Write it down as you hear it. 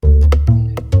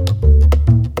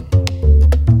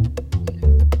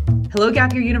Hello,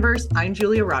 Gap Year Universe. I'm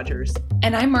Julia Rogers.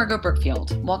 And I'm Margot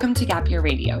Brookfield. Welcome to Gap Year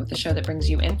Radio, the show that brings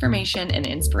you information and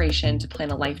inspiration to plan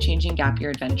a life-changing gap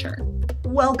year adventure.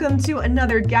 Welcome to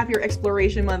another Gap Year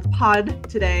Exploration Month pod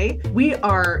today. We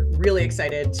are really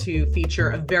excited to feature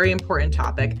a very important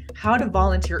topic, how to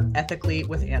volunteer ethically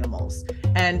with animals.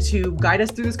 And to guide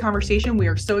us through this conversation, we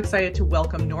are so excited to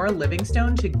welcome Nora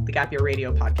Livingstone to the Gap Year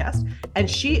Radio podcast. And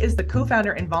she is the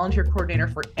co-founder and volunteer coordinator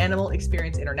for Animal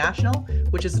Experience International,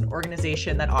 which is an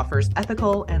organization that offers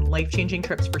ethical and life-changing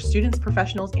trips for students,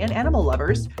 professionals, and animal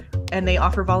lovers. And they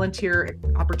offer volunteer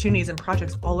opportunities and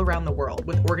projects all around the world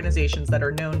with organizations that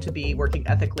are known to be working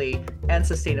ethically and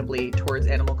sustainably towards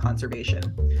animal conservation.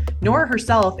 Nora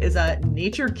herself is a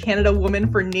Nature Canada Woman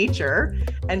for Nature,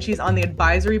 and she's on the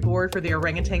advisory board for the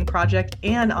Orangutan Project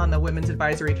and on the Women's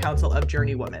Advisory Council of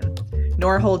Journey Women.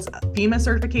 Nora holds FEMA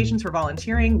certifications for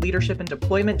volunteering, leadership, and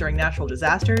deployment during natural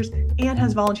disasters, and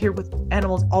has volunteered with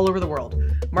animals all over the world.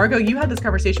 Margot, you had this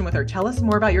conversation with her. Tell us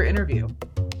more about your interview.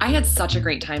 I had such a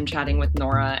great time chatting with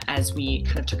Nora as we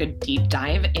kind of took a deep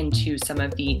dive into some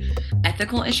of the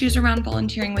ethical issues around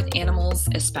volunteering with animals,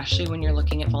 especially when you're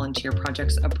looking at volunteer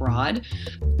projects abroad.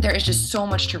 There is just so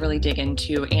much to really dig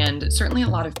into, and certainly a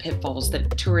lot of pitfalls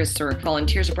that tourists or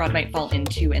volunteers abroad might fall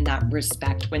into in that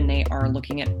respect when they are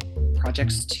looking at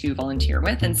projects to volunteer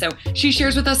with. And so she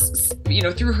shares with us,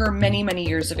 through her many, many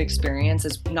years of experience,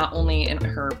 as not only in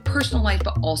her personal life,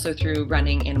 but also through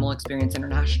running Animal Experience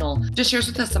International, just shares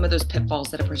with us some of those pitfalls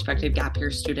that a prospective gap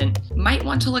year student might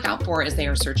want to look out for as they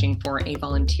are searching for a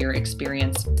volunteer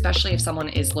experience, especially if someone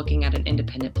is looking at an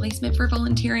independent placement for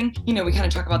volunteering. We kind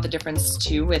of talk about the difference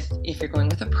too with if you're going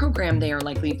with a program, they are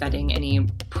likely vetting any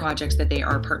projects that they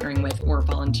are partnering with or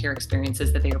volunteer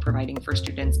experiences that they are providing for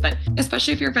students. But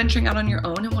especially if you're venturing out on your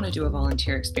own and want to do a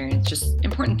volunteer experience, just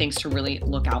important things to really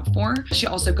look out for. She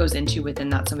also goes into within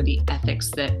that some of the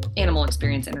ethics that Animal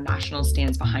Experience International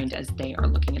stands behind as they are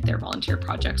looking at their volunteer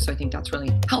projects. So I think that's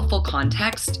really helpful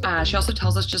context. She also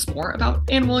tells us just more about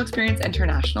Animal Experience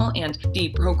International and the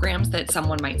programs that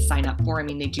someone might sign up for. I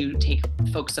mean, they do take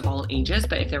folks of all ages,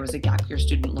 but if there was a gap year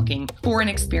student looking for an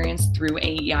experience through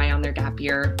AEI on their gap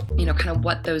year, kind of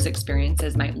what those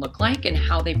experiences might look like and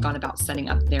how they've gone about setting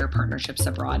up their partnerships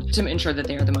abroad to ensure that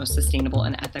they are the most sustainable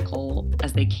and ethical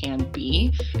as they can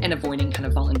be, and avoiding kind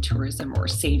of volunteerism or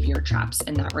savior traps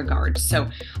in that regard.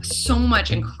 So much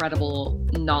incredible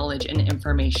knowledge and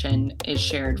information is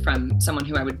shared from someone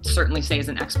who I would certainly say is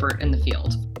an expert in the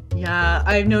field. Yeah,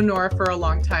 I've known Nora for a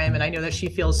long time, and I know that she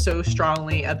feels so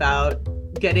strongly about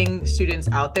getting students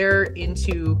out there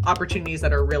into opportunities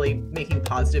that are really making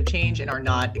positive change and are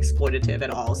not exploitative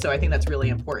at all. So I think that's really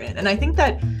important. And I think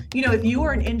that, if you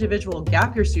are an individual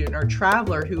gap year student or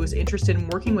traveler who is interested in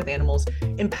working with animals,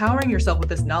 empowering yourself with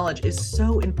this knowledge is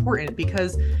so important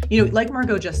because, like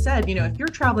Margot just said, if you're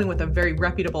traveling with a very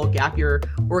reputable gap year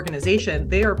organization,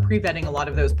 they are pre-vetting a lot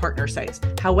of those partner sites.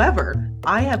 However,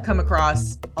 I have come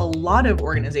across a lot of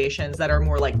organizations that are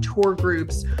more like tour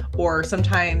groups or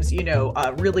sometimes,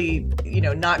 really,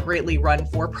 not greatly run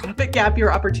for-profit gap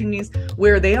year opportunities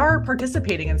where they are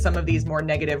participating in some of these more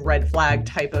negative red flag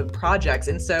type of projects.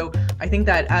 And so I think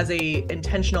that as a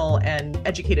intentional and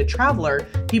educated traveler,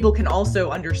 people can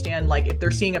also understand, like, if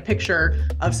they're seeing a picture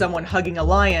of someone hugging a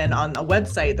lion on a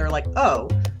website, they're like, oh,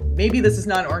 maybe this is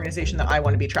not an organization that I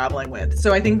want to be traveling with.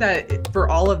 So I think that for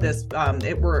all of this, I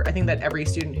think that every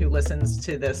student who listens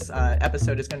to this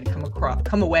episode is going to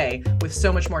come away with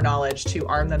so much more knowledge to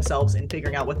arm themselves in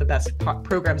figuring out what the best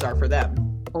programs are for them.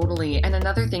 Totally. And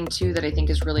another thing too that I think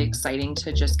is really exciting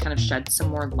to just kind of shed some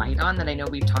more light on that I know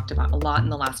we've talked about a lot in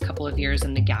the last couple of years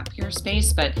in the gap year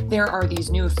space, but there are these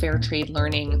new fair trade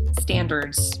learning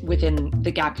standards within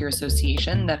the Gap Year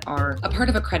Association that are a part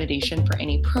of accreditation for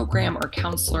any program or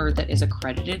counselor that is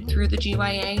accredited through the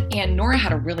GYA. And Nora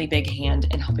had a really big hand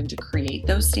in helping to create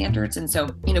those standards. And so,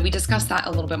 we discussed that a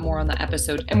little bit more on the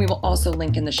episode, and we will also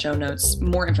link in the show notes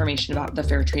more information about the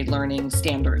fair trade learning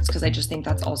standards, because I just think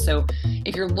that's also,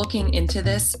 if you're looking into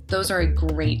this, those are a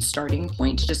great starting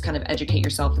point to just kind of educate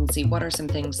yourself and see what are some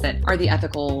things that are the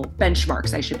ethical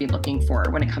benchmarks I should be looking for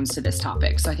when it comes to this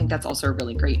topic. So I think that's also a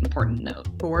really great, important note.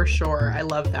 For sure. I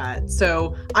love that.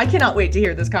 So I cannot wait to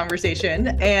hear this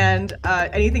conversation. And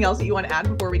anything else that you want to add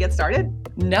before we get started?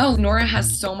 No, Nora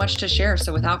has so much to share.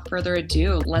 So without further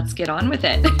ado, let's get on with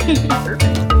it.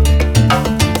 Perfect.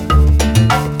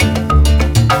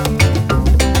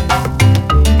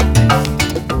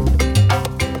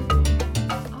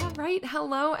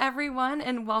 Hello, everyone,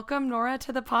 and welcome Nora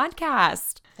to the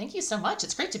podcast. Thank you so much.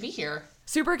 It's great to be here.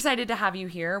 Super excited to have you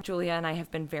here. Julia and I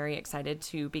have been very excited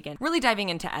to begin really diving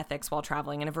into ethics while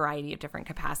traveling in a variety of different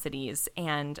capacities.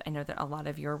 And I know that a lot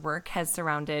of your work has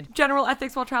surrounded general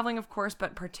ethics while traveling, of course,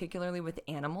 but particularly with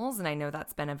animals. And I know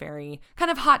that's been a very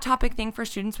kind of hot topic thing for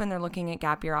students when they're looking at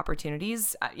gap year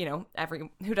opportunities.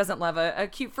 Who doesn't love a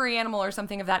cute furry animal or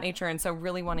something of that nature? And so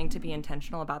really wanting to be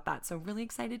intentional about that. So really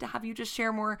excited to have you just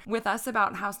share more with us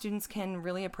about how students can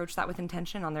really approach that with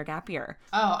intention on their gap year.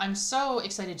 Oh, I'm so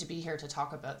excited to be here to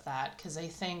talk about that, because I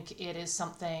think it is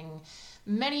something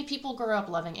many people grow up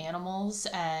loving animals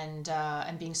and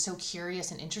being so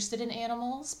curious and interested in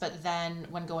animals, but then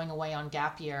when going away on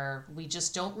gap year, we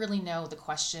just don't really know the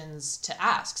questions to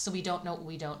ask. So we don't know what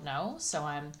we don't know. So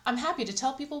I'm happy to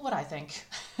tell people what I think.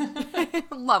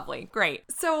 Lovely. Great.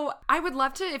 So I would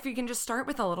love to, if you can just start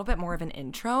with a little bit more of an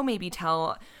intro, maybe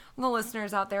tell the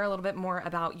listeners out there a little bit more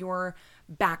about your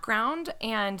background.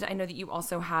 And I know that you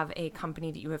also have a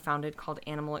company that you have founded called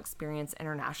Animal Experience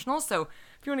International. So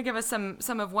if you want to give us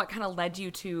some of what kind of led you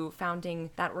to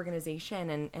founding that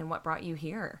organization and what brought you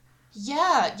here.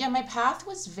 Yeah, my path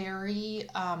was very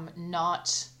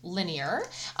not linear,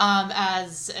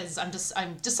 as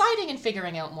I'm deciding and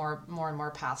figuring out more and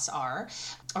more paths are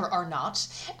or are not.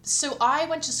 So I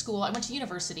went to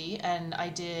university, and I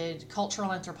did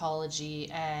cultural anthropology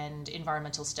and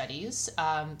environmental studies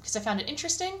because I found it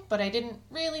interesting, but I didn't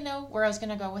really know where I was going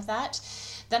to go with that.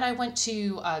 Then I went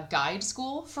to guide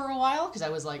school for a while because I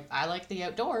was like, I like the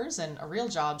outdoors and a real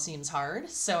job seems hard.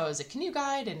 So I was a canoe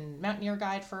guide and mountaineer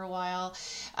guide for a while.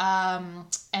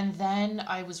 And then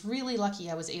I was really lucky.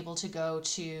 I was able to go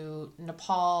to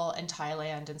Nepal and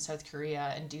Thailand and South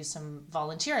Korea and do some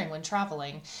volunteering when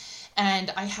traveling.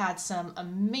 And I had some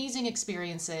amazing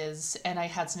experiences, and I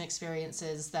had some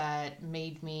experiences that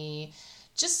made me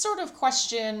just sort of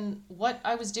question what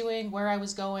I was doing, where I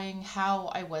was going, how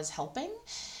I was helping.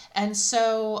 And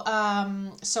so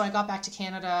I got back to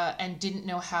Canada and didn't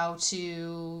know how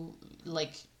to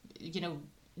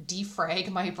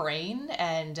defrag my brain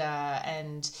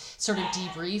and sort of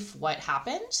debrief what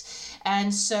happened.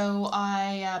 And so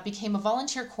I became a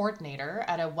volunteer coordinator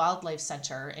at a wildlife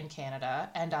center in Canada,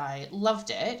 and I loved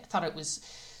it. I thought it was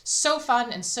so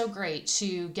fun and so great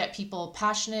to get people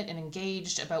passionate and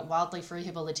engaged about wildlife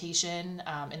rehabilitation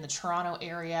in the Toronto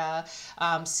area,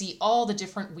 see all the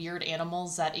different weird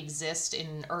animals that exist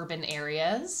in urban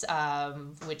areas,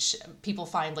 which people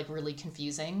find like really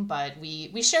confusing, but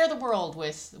we share the world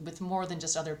with more than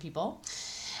just other people.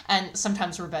 And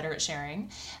sometimes we're better at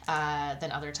sharing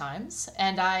than other times.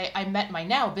 And I met my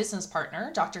now business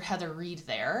partner, Dr. Heather Reed,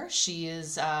 there. She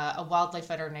is a wildlife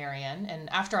veterinarian. And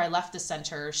after I left the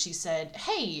center, she said,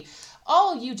 hey,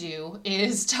 all you do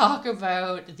is talk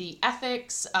about the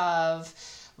ethics of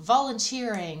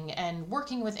volunteering and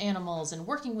working with animals and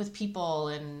working with people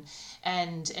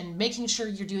and making sure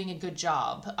you're doing a good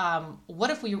job.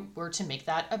 What if we were to make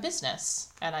that a business?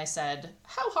 And I said,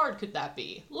 how hard could that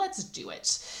be? Let's do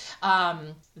it.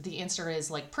 The answer is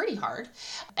like pretty hard.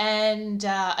 And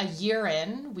a year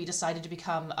in, we decided to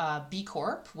become a B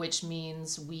Corp, which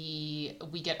means we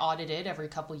get audited every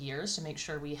couple years to make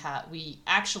sure we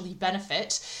actually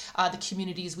benefit the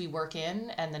communities we work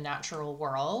in and the natural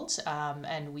world.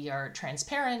 And we are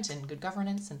transparent and good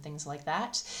governance and things like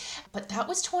that. But that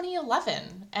was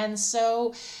 2011. And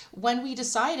so when we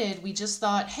decided, we just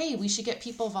thought, hey, we should get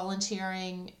people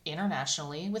volunteering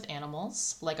internationally with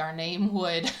animals, like our name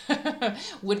would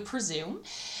would presume.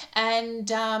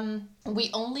 And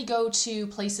we only go to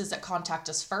places that contact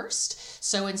us first.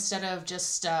 So instead of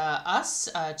just us,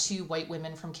 two white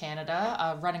women from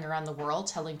Canada running around the world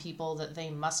telling people that they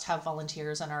must have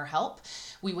volunteers and our help,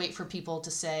 we wait for people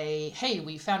to say, hey,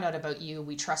 we found out about you,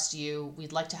 we trust you,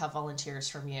 we'd like to have volunteers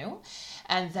from you.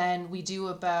 And then we do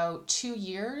about 2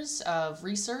 years of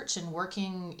research and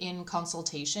working in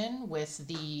consultation with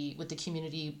the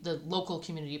community, the local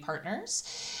community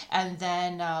partners. And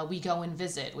then we go and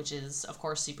visit, which is, of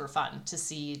course, super fun to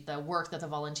see the work that the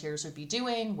volunteers would be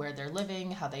doing, where they're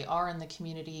living, how they are in the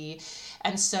community.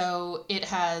 And so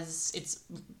it's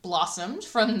blossomed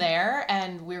from there.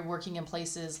 And we're working in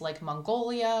places like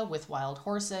Mongolia with wild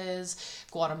horses,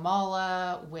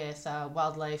 Guatemala with a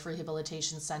wildlife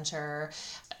rehabilitation center,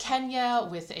 Kenya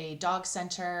with a dog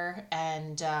center,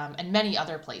 and many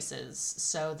other places.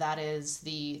 So that is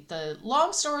the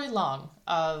long story long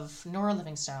of Nora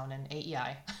Livingstone and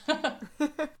AEI.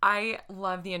 I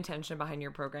love the intention behind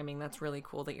your programming. That's really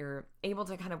cool that you're able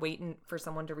to kind of wait for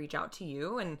someone to reach out to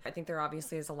you. And I think there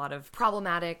obviously is a lot of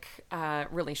problematic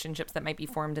relationships that might be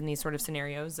formed in these sort of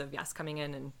scenarios of, yes, coming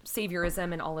in and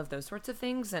saviorism and all of those sorts of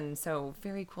things. And so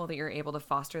very cool that you're able to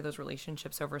foster those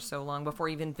relationships over so long before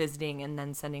even visiting and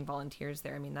then sending volunteers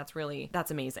there. I mean,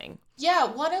 that's amazing.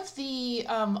 Yeah, one of the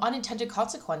unintended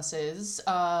consequences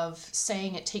of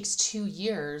saying it takes 2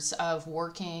 years of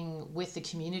working with the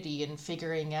community and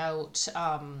figuring out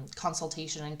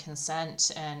consultation and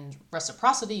consent and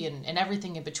reciprocity and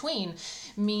everything in between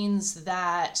means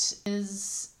that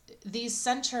these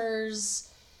centers,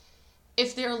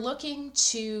 if they're looking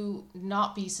to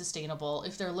not be sustainable,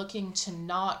 if they're looking to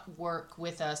not work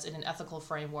with us in an ethical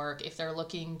framework, if they're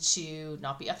looking to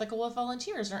not be ethical with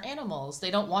volunteers or animals, they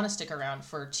don't want to stick around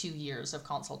for 2 years of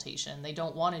consultation. They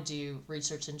don't want to do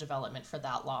research and development for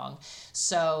that long.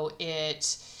 So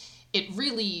it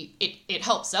really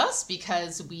helps us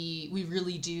because we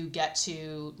really do get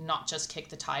to not just kick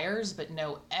the tires, but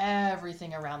know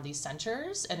everything around these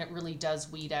centers. And it really does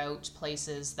weed out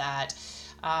places that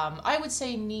I would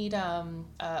say need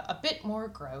a bit more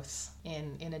growth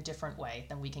in a different way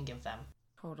than we can give them.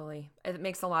 Totally. It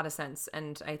makes a lot of sense.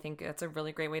 And I think it's a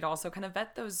really great way to also kind of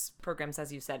vet those programs,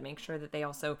 as you said, make sure that they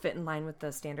also fit in line with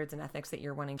the standards and ethics that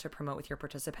you're wanting to promote with your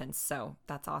participants. So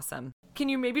that's awesome. Can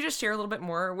you maybe just share a little bit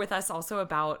more with us also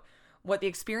about what the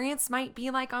experience might be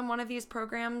like on one of these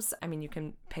programs? I mean, you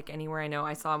can pick anywhere. I know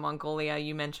I saw Mongolia.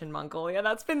 You mentioned Mongolia.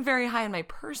 That's been very high on my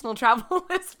personal travel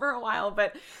list for a while,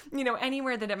 but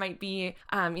anywhere that it might be,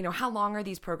 how long are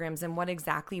these programs and what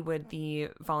exactly would the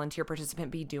volunteer participant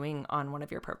be doing on one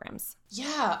of your programs?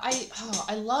 Yeah,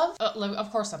 I love, of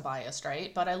course I'm biased,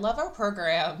 right? But I love our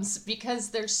programs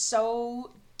because they're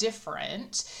so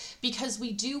different, because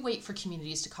we do wait for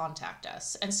communities to contact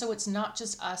us. And so it's not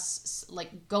just us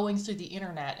like going through the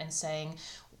internet and saying,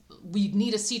 we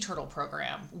need a sea turtle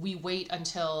program. We wait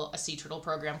until a sea turtle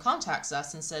program contacts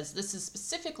us and says, this is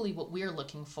specifically what we're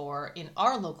looking for in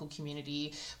our local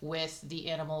community with the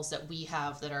animals that we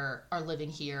have that are living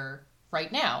here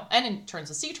right now. And in terms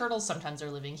of sea turtles, sometimes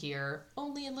they're living here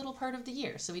only a little part of the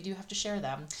year. So we do have to share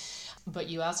them. But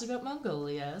you asked about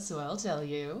Mongolia, so I'll tell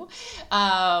you.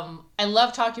 I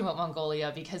love talking about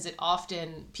Mongolia because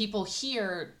people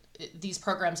hear these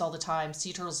programs all the time,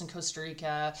 sea turtles in Costa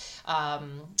Rica,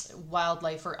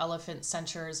 wildlife or elephant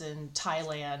centers in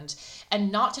Thailand,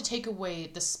 and not to take away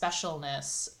the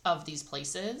specialness of these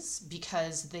places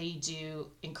because they do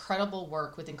incredible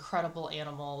work with incredible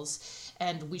animals,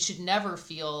 and we should never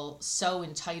feel so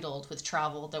entitled with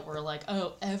travel that we're like,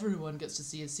 oh, everyone gets to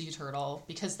see a sea turtle,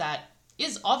 because that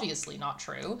is obviously not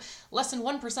true. Less than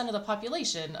 1% of the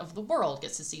population of the world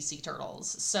gets to see sea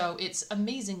turtles. So it's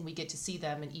amazing we get to see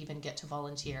them and even get to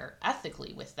volunteer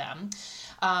ethically with them.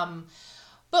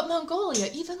 But Mongolia,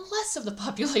 even less of the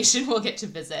population will get to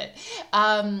visit.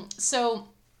 So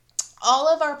all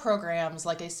of our programs,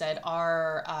 like I said,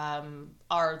 are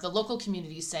the local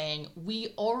community saying,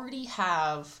 we already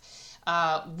have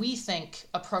we think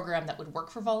a program that would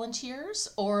work for volunteers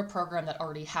or a program that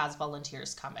already has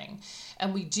volunteers coming.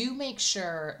 And we do make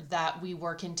sure that we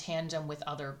work in tandem with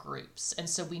other groups. And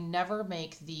so we never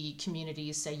make the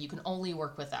communities say you can only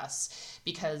work with us,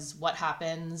 because what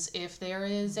happens if there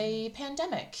is a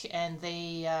pandemic and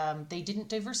they didn't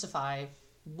diversify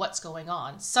what's going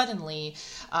on? Suddenly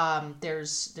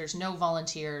there's no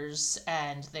volunteers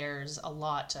and there's a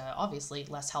lot obviously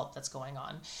less help that's going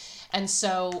on. And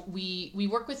so we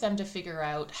work with them to figure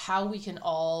out how we can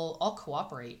all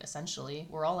cooperate. Essentially,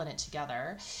 we're all in it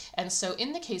together. And so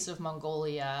in the case of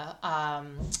Mongolia,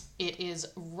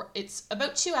 it's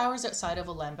about 2 hours outside of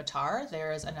Ulaanbaatar.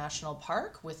 There is a national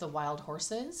park with the wild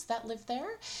horses that live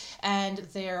there, and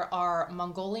there are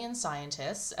Mongolian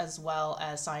scientists as well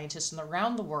as scientists from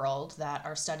around the world that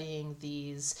are studying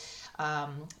these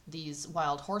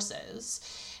wild horses.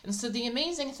 And so the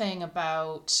amazing thing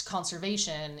about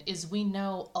conservation is we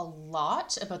know a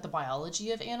lot about the biology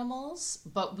of animals,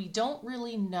 but we don't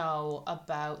really know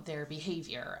about their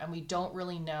behavior, and we don't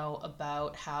really know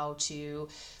about how to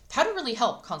really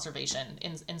help conservation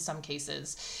in some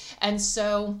cases. And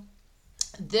so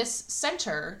this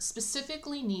center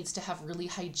specifically needs to have really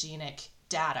hygienic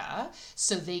data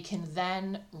so they can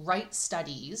then write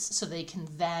studies, so they can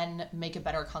then make a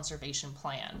better conservation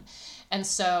plan. And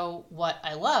so what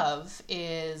I love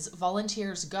is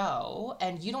volunteers go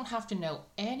and you don't have to know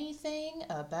anything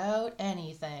about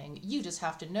anything. You just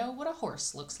have to know what a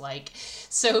horse looks like.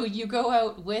 So you go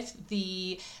out with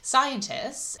the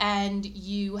scientists and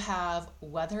you have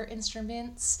weather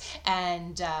instruments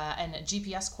and a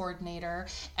GPS coordinator,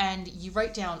 and you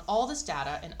write down all this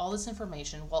data and all this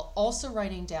information while also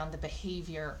writing down the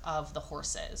behavior of the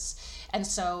horses. And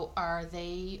so are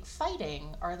they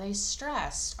fighting? Are they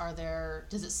stressed?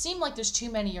 Does it seem like there's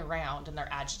too many around and they're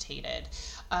agitated?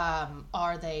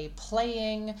 Are they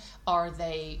playing? Are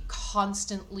they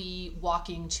constantly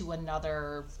walking to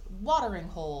another watering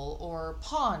hole or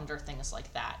pond or things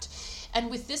like that? And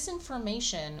with this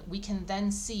information, we can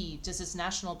then see, does this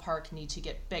national park need to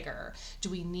get bigger? Do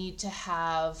we need to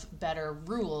have better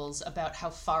rules about how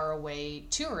far away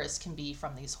tourists can be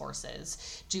from these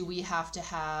horses? Do we have to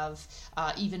have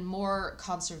even more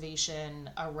conservation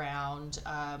around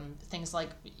things like,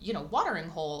 watering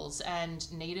holes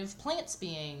and native plants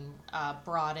being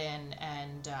brought in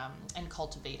and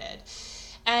cultivated?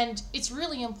 And it's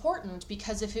really important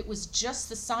because if it was just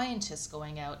the scientists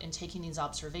going out and taking these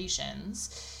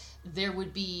observations, there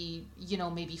would be,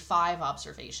 maybe 5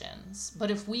 observations.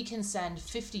 But if we can send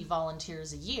 50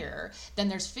 volunteers a year, then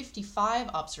there's 55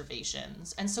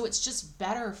 observations. And so it's just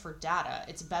better for data.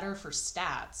 It's better for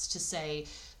stats to say,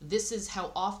 this is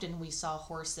how often we saw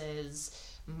horses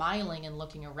miling and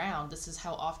looking around. This is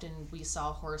how often we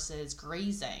saw horses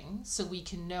grazing, so we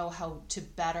can know how to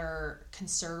better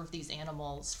conserve these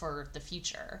animals for the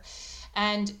future.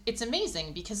 And it's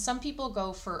amazing because some people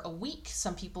go for a week,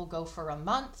 some people go for a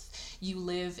month. You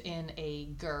live in a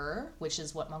gur, which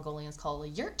is what Mongolians call a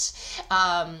yurt,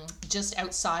 just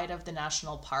outside of the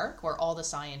national park where all the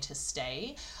scientists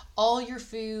stay. All your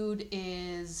food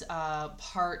is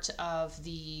part of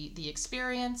the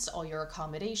experience, all your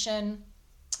accommodation.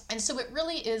 And so it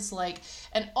really is like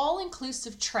an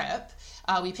all-inclusive trip.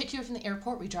 We pick you up from the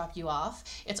airport, we drop you off.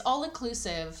 It's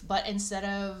all-inclusive, but instead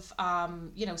of,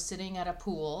 sitting at a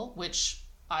pool, which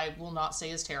I will not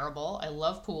say is terrible. I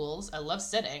love pools. I love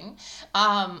sitting.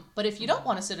 But if you don't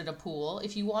want to sit at a pool,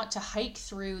 if you want to hike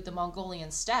through the Mongolian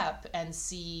steppe and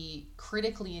see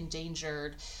critically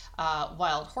endangered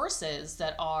wild horses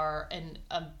that are an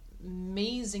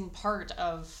amazing part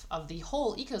of the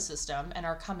whole ecosystem and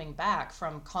are coming back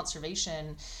from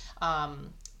conservation,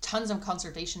 tons of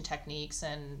conservation techniques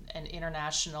and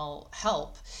international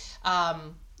help,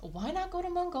 why not go to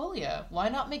Mongolia? Why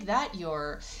not make that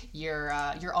your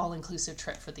all-inclusive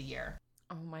trip for the year?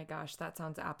 Oh my gosh, that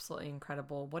sounds absolutely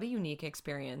incredible. What a unique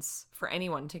experience for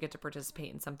anyone to get to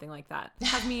participate in something like that. It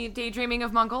has me daydreaming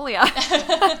of Mongolia.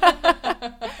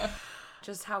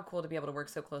 Just how cool to be able to work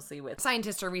so closely with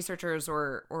scientists or researchers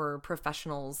or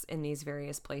professionals in these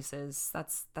various places.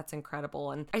 That's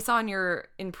incredible. And I saw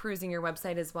in perusing your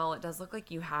website as well, it does look like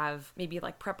you have maybe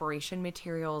like preparation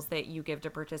materials that you give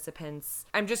to participants.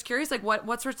 I'm just curious, like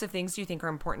what sorts of things do you think are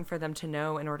important for them to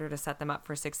know in order to set them up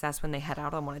for success when they head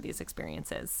out on one of these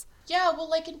experiences? Yeah,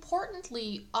 well,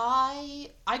 importantly, I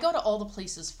go to all the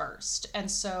places first.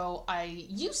 And so I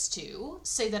used to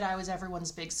say that I was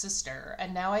everyone's big sister.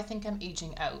 And now I think I'm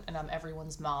aging out and I'm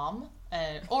everyone's mom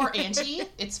or auntie.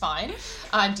 It's fine.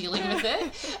 I'm dealing with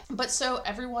it. But so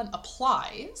everyone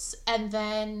applies, and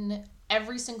then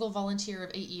every single volunteer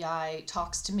of AEI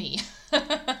talks to me.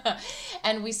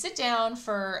 And we sit down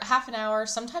for half an hour,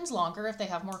 sometimes longer if they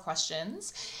have more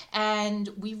questions. And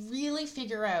we really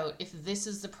figure out if this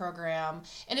is the program.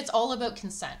 And it's all about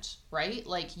consent, right?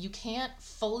 Like, you can't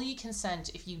fully consent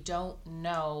if you don't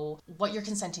know what you're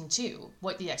consenting to,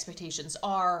 what the expectations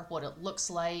are, what it looks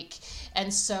like.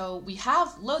 And so we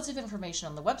have loads of information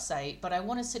on the website, but I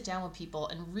want to sit down with people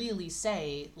and really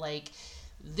say, like,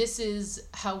 this is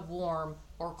how warm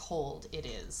or cold it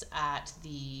is at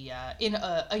in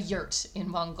a yurt in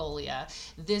Mongolia.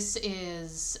 This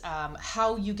is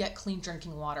how you get clean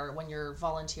drinking water when you're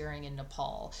volunteering in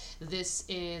Nepal. This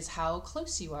is how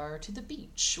close you are to the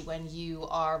beach when you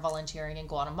are volunteering in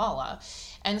Guatemala.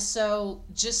 And so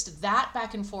just that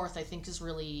back and forth, I think, is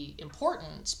really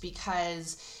important,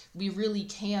 because we really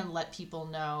can let people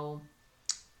know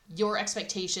your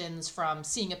expectations from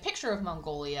seeing a picture of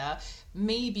Mongolia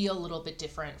may be a little bit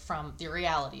different from the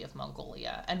reality of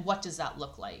Mongolia, and what does that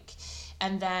look like?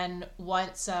 And then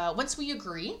once we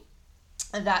agree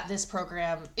that this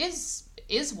program is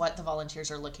what the volunteers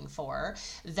are looking for,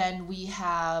 then we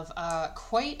have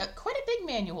quite a big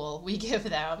manual we give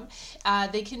them.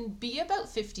 They can be about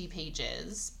 50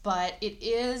 pages, but it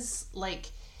is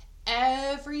like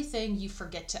everything you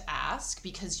forget to ask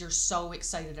because you're so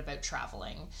excited about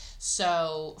traveling.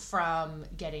 So from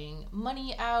getting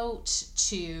money out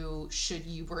to should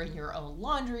you bring your own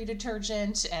laundry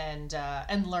detergent and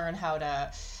learn how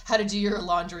to do your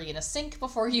laundry in a sink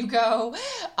before you go,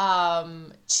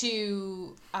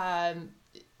 to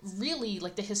really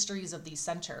like the histories of these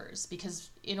centers,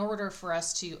 because in order for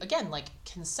us to, again, like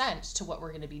consent to what we're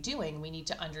going to be doing, we need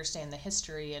to understand the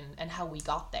history and how we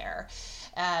got there.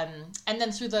 And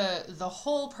then through the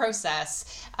whole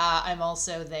process, I'm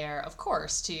also there, of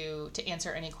course, to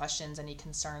answer any questions, any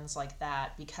concerns like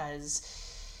that, because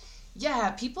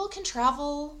yeah, people can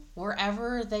travel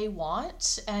wherever they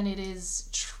want, and it is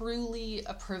truly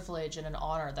a privilege and an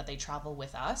honor that they travel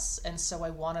with us. And so I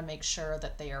want to make sure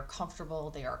that they are comfortable,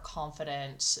 they are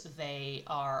confident, they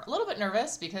are a little bit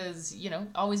nervous, because, you know,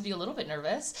 always be a little bit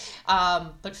nervous,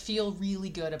 but feel really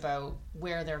good about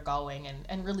where they're going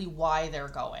and really why they're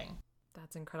going.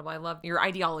 That's incredible. I love your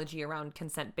ideology around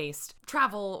consent-based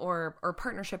travel or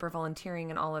partnership or volunteering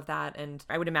and all of that. And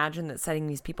I would imagine that setting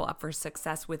these people up for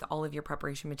success with all of your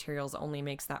preparation materials only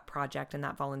makes that project and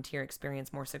that volunteer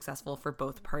experience more successful for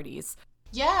both parties.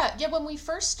 Yeah. When we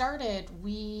first started,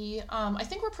 we, I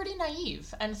think we're pretty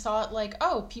naive and thought like,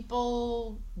 oh,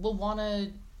 people will want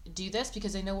to do this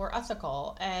because they know we're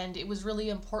ethical. And it was really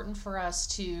important for us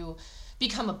to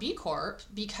become a B Corp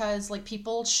because like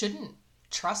people shouldn't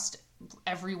trust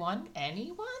anyone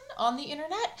on the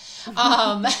internet.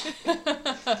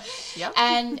 Yep.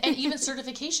 And even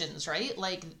certifications, right?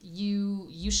 Like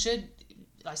you should,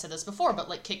 I said this before, but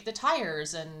like kick the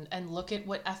tires and look at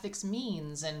what ethics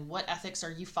means and what ethics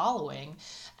are you following.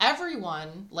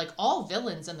 Everyone, like all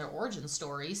villains in their origin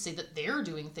story, say that they're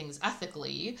doing things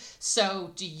ethically.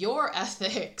 So do your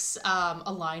ethics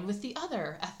align with the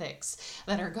other ethics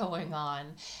that are going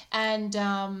on?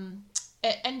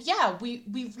 And yeah, we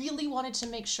really wanted to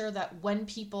make sure that when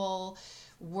people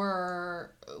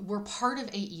were part of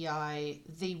AEI,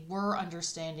 they were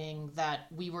understanding that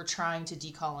we were trying to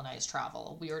decolonize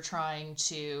travel. We were trying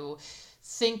to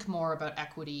think more about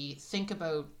equity, think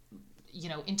about, you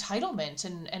know, entitlement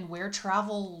and where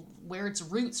its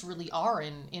roots really are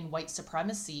in white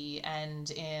supremacy and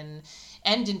in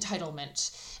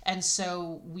entitlement. And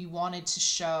so we wanted to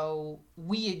show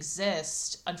we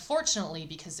exist, unfortunately,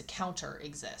 because the counter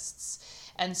exists.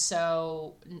 And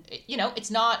so, you know,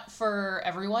 it's not for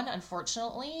everyone,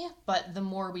 unfortunately, but the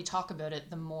more we talk about it,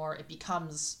 the more it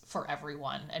becomes for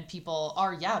everyone. And people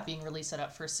are, being really set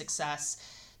up for success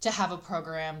to have a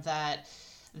program that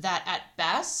at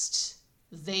best,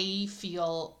 they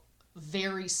feel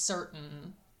very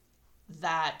certain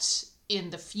that in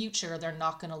the future, they're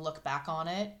not going to look back on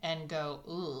it and go,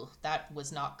 ooh, that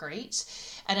was not great.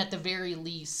 And at the very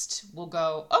least, we'll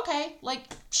go, okay, like,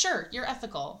 sure, you're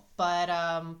ethical,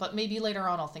 but maybe later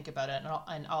on I'll think about it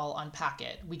and I'll unpack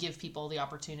it. We give people the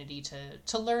opportunity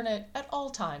to learn it at all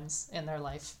times in their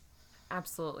life.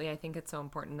 Absolutely. I think it's so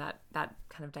important that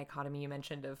kind of dichotomy you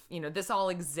mentioned of, you know, this all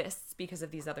exists because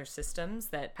of these other systems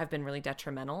that have been really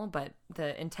detrimental, but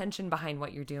the intention behind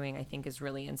what you're doing, I think, is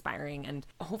really inspiring. And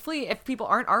hopefully if people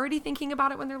aren't already thinking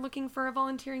about it when they're looking for a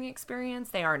volunteering experience,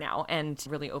 they are now, and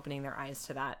really opening their eyes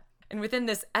to that. And within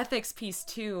this ethics piece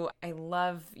too, I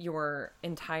love your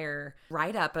entire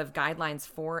write-up of guidelines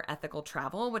for ethical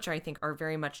travel, which I think are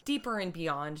very much deeper and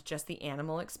beyond just the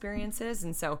animal experiences.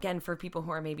 And so again, for people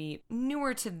who are maybe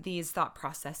newer to these thought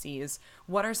processes,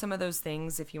 what are some of those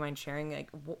things, if you mind sharing, like,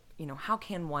 you know, how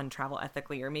can one travel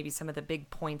ethically, or maybe some of the big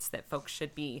points that folks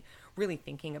should be really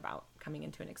thinking about coming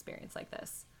into an experience like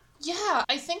this? Yeah,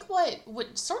 I think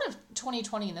what sort of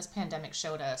 2020 and this pandemic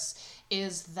showed us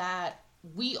is that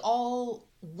we all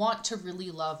want to really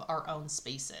love our own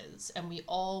spaces, and we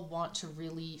all want to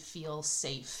really feel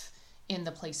safe in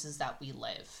the places that we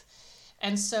live.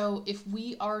 And so if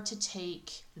we are to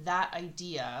take that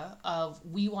idea of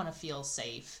we want to feel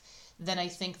safe, then I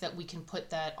think that we can put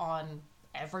that on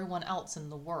everyone else in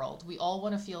the world. We all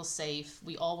want to feel safe.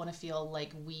 We all want to feel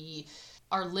like we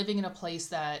are living in a place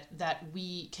that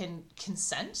we can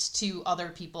consent to other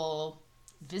people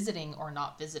visiting or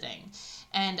not visiting.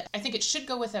 And I think it should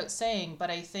go without saying,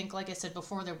 but I think, like I said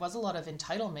before, there was a lot of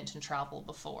entitlement in travel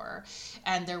before,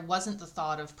 and there wasn't the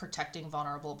thought of protecting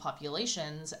vulnerable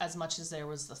populations as much as there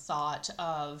was the thought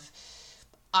of,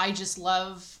 I just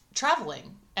love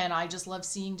traveling and I just love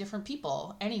seeing different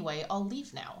people. Anyway, I'll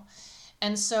leave now.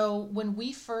 And so when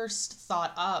we first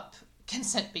thought up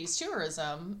consent-based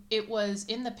tourism, it was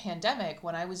in the pandemic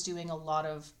when I was doing a lot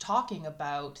of talking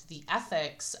about the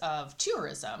ethics of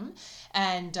tourism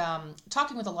and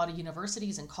talking with a lot of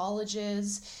universities and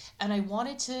colleges. And I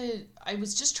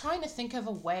was just trying to think of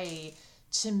a way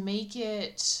to make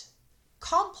it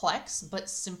complex but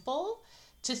simple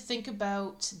to think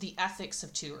about the ethics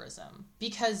of tourism,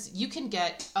 because you can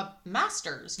get a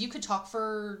master's. You could talk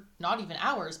for not even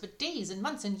hours, but days and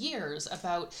months and years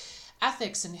about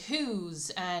ethics and who's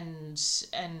and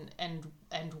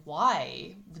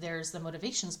why. There's the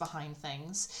motivations behind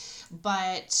things.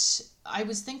 But I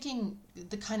was thinking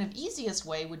the kind of easiest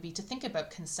way would be to think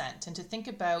about consent and to think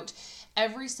about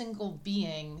every single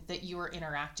being that you are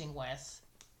interacting with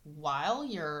while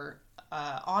you're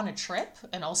on a trip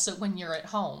and also when you're at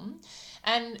home.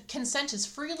 And consent is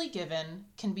freely given,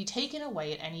 can be taken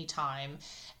away at any time,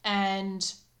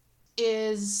 and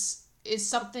is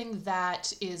something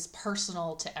that is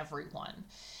personal to everyone.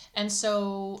 And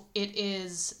so it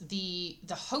is the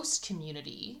host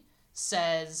community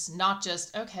says not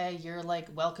just, okay, you're like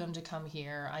welcome to come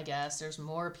here, I guess. There's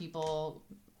more people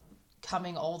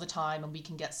coming all the time and we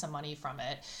can get some money from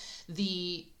it.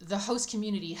 The host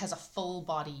community has a full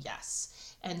body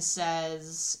yes and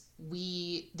says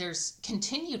there's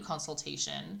continued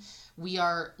consultation. We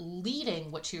are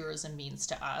leading what tourism means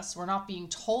to us. We're not being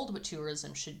told what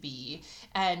tourism should be.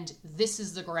 And this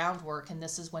is the groundwork, and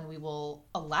this is when we will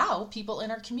allow people in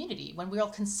our community, when we'll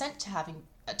consent to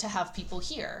have people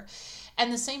here.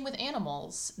 And the same with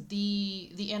animals.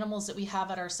 The animals that we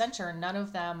have at our center, none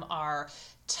of them are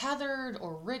tethered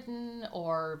or ridden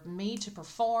or made to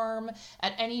perform.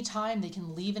 At any time, they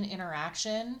can leave an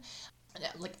interaction,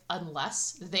 like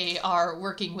unless they are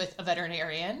working with a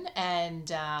veterinarian and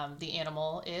the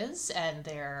animal is, and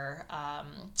they're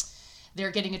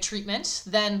getting a treatment.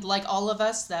 Then, like all of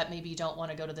us that maybe don't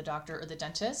want to go to the doctor or the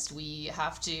dentist, we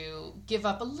have to give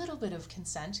up a little bit of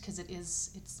consent because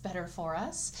it's better for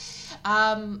us.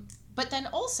 But then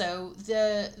also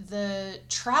the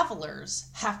travelers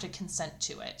have to consent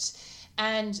to it.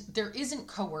 And there isn't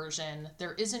coercion,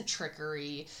 there isn't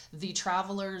trickery. The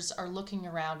travelers are looking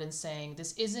around and saying,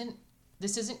 this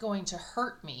isn't going to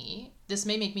hurt me. This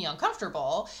may make me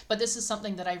uncomfortable, but this is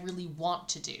something that I really want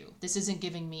to do. This isn't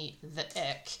giving me the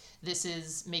ick. This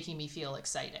is making me feel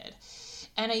excited.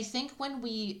 And I think when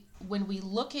we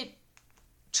look at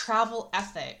travel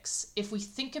ethics, if we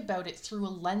think about it through a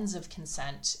lens of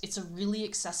consent, it's a really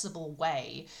accessible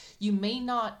way. You may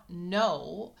not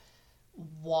know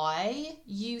why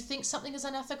you think something is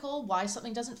unethical, why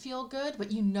something doesn't feel good, but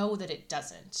you know that it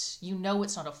doesn't. You know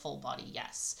it's not a full body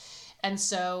yes. And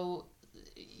so,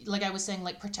 like I was saying,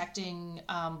 like protecting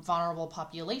vulnerable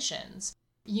populations.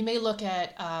 You may look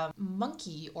at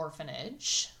monkey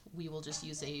orphanage. We will just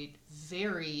use a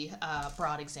very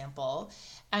broad example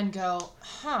and go,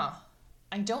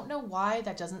 I don't know why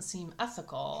that doesn't seem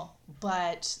ethical,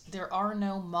 but there are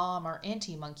no mom or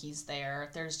auntie monkeys there.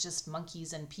 There's just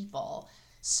monkeys and people.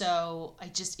 So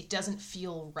it doesn't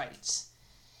feel right.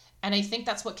 And I think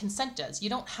that's what consent does. You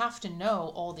don't have to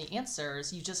know all the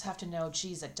answers. You just have to know,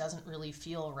 geez, it doesn't really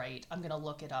feel right. I'm going to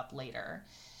look it up later.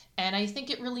 And I think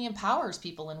it really empowers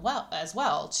people as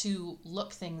well to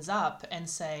look things up and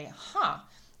say,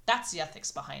 that's the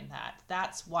ethics behind that.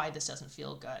 That's why this doesn't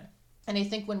feel good. And I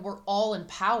think when we're all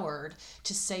empowered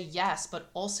to say yes, but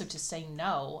also to say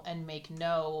no and make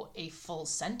no a full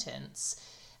sentence,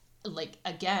 like,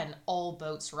 again, all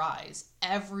boats rise.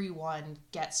 Everyone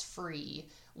gets free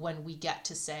when we get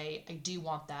to say, I do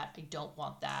want that, I don't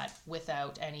want that,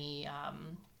 without any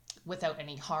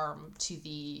harm to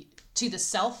the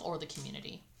self or the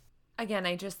community. Again,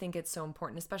 I just think it's so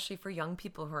important, especially for young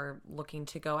people who are looking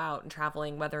to go out and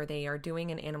traveling, whether they are doing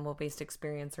an animal-based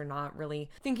experience or not. Really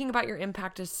thinking about your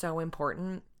impact is so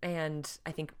important. And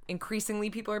I think increasingly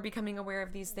people are becoming aware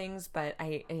of these things, but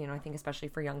I think especially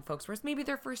for young folks, where it's maybe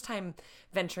their first time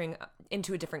venturing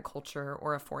into a different culture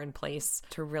or a foreign place,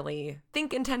 to really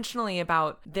think intentionally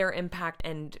about their impact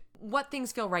and what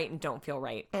things feel right and don't feel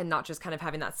right, and not just kind of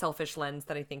having that selfish lens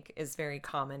that I think is very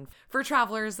common for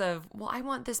travelers of, well, I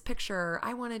want this picture,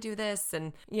 I want to do this,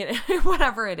 and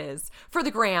whatever it is for the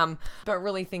gram, but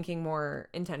really thinking more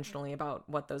intentionally about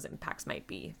what those impacts might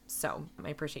be. So I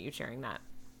appreciate you sharing that.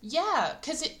 Yeah,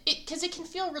 because it can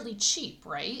feel really cheap,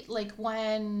 right? Like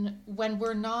when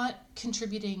we're not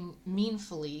contributing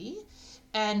meaningfully,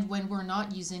 and when we're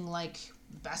not using like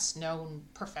best known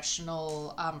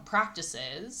professional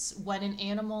practices, when an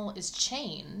animal is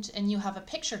chained and you have a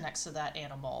picture next to that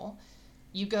animal,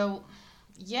 you go,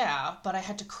 yeah, but I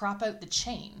had to crop out the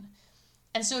chain.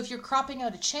 And so if you're cropping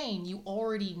out a chain, you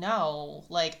already know,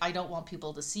 like, I don't want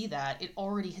people to see that. It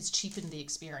already has cheapened the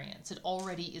experience. It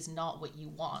already is not what you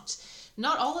want.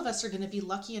 Not all of us are going to be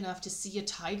lucky enough to see a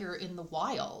tiger in the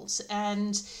wild.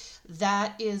 And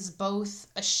that is both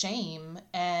a shame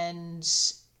and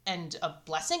a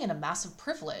blessing and a massive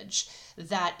privilege,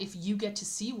 that if you get to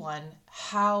see one,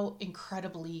 how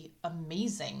incredibly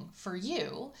amazing for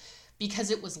you,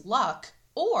 because it was luck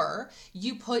Or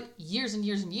you put years and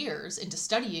years and years into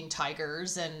studying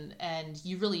tigers and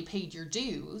you really paid your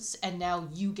dues and now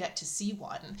you get to see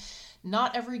one.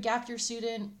 Not every gap year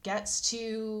student gets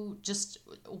to just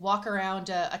walk around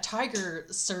a tiger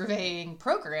surveying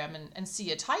program and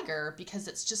see a tiger, because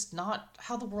it's just not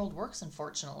how the world works,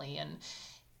 unfortunately. And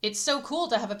it's so cool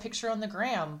to have a picture on the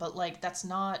gram, but like that's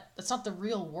not the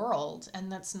real world,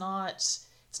 and it's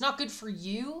not good for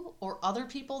you or other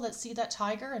people that see that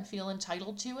tiger and feel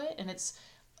entitled to it, and it's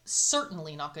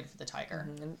certainly not good for the tiger.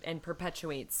 And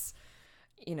perpetuates,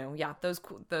 those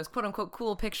quote unquote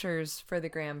cool pictures for the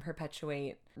gram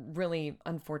perpetuate really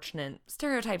unfortunate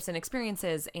stereotypes and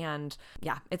experiences. And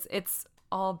yeah, it's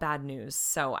all bad news.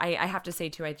 So I have to say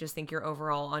too, I just think you're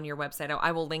overall on your website.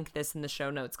 I will link this in the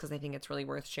show notes because I think it's really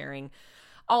worth sharing.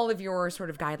 All of your sort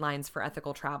of guidelines for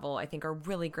ethical travel, I think, are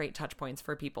really great touch points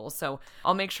for people. So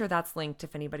I'll make sure that's linked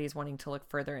if anybody's wanting to look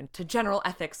further into general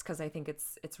ethics, because I think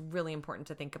it's really important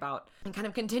to think about. And kind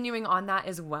of continuing on that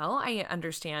as well, I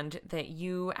understand that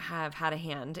you have had a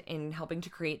hand in helping to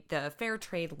create the fair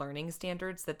trade learning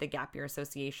standards that the Gap Year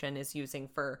Association is using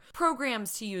for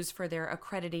programs to use for their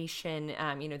accreditation.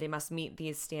 They must meet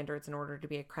these standards in order to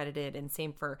be accredited, and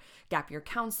same for Gap Year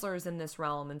counselors in this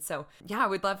realm. And so, yeah, I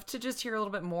would love to just hear a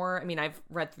little bit more. I mean, I've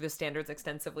read through the standards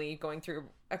extensively going through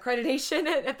accreditation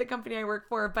at the company I work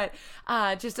for, but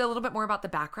just a little bit more about the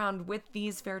background with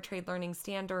these fair trade learning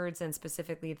standards, and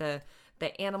specifically the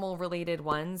animal related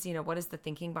ones. What is the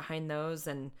thinking behind those,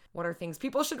 and what are things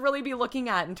people should really be looking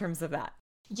at in terms of that?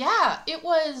 Yeah, it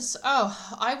was,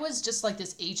 I was just like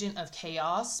this agent of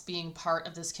chaos being part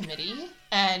of this committee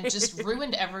and just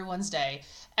ruined everyone's day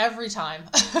every time.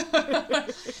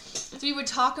 So we would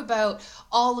talk about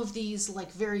all of these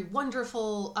like very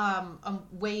wonderful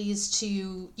ways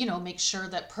to, make sure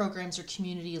that programs are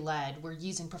community led. We're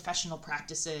using professional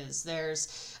practices.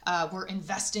 We're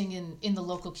investing in the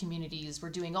local communities.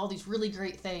 We're doing all these really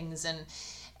great things.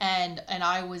 And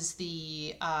I was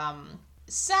the,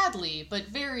 sadly, but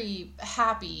very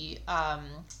happy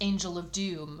angel of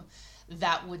doom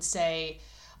that would say,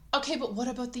 okay, but what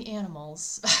about the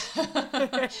animals?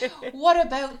 What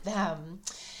about them?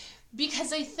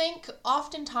 Because I think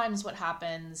oftentimes what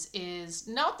happens is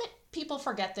not that people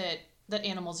forget that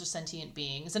animals are sentient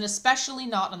beings, and especially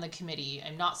not on the committee.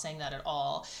 I'm not saying that at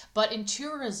all. But in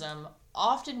tourism,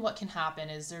 often what can happen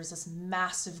is there's this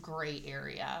massive gray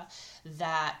area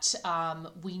that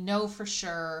we know for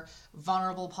sure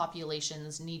vulnerable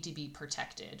populations need to be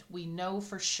protected. We know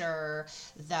for sure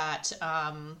that,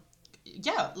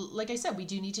 like I said, we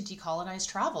do need to decolonize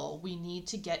travel. We need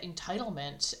to get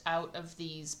entitlement out of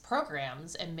these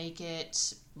programs and make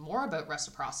it more about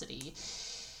reciprocity.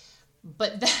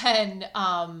 But then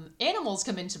animals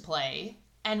come into play,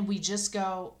 and we just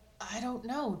go, I don't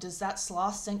know, does that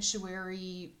sloth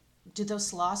sanctuary, do those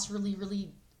sloths really,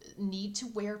 really need to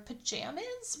wear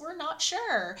pajamas? We're not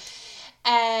sure.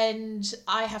 And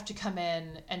I have to come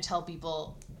in and tell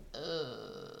people,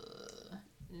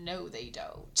 no, they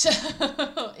don't.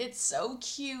 It's so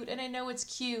cute, and I know it's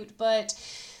cute, but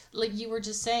like you were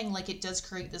just saying, like it does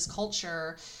create this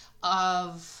culture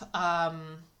of...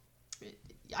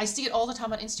 I see it all the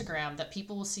time on Instagram that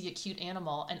people will see a cute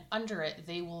animal and under it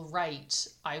they will write,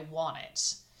 I want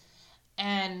it.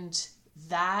 And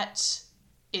that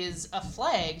is a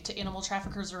flag to animal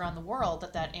traffickers around the world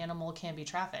that animal can be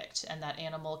trafficked and that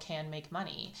animal can make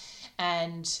money.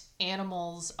 And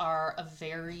animals are a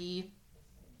very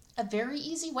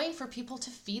easy way for people to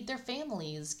feed their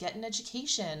families, get an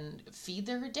education, feed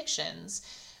their addictions.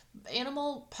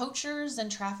 Animal poachers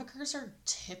and traffickers are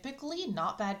typically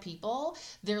not bad people.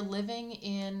 They're living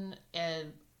in a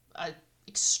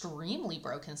extremely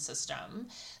broken system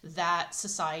that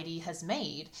society has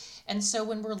made. And so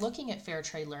when we're looking at fair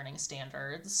trade learning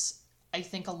standards, I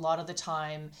think a lot of the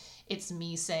time it's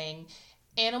me saying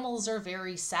animals are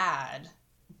very sad,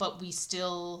 but we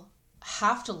still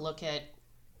have to look at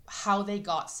how they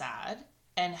got sad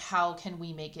and how can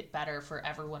we make it better for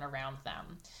everyone around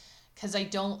them. Because I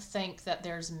don't think that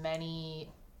there's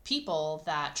many people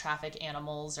that traffic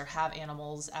animals or have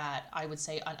animals at, I would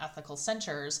say, unethical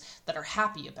centers that are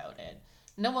happy about it.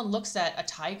 No one looks at a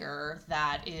tiger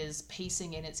that is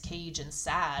pacing in its cage and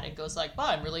sad and goes like, wow,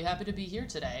 I'm really happy to be here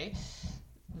today.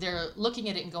 They're looking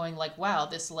at it and going like, wow,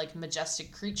 this like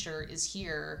majestic creature is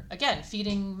here, again,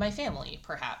 feeding my family,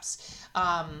 perhaps.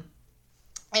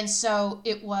 And so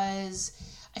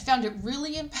I found it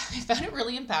really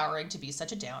empowering to be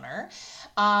such a downer,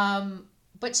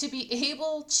 but to be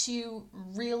able to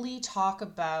really talk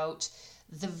about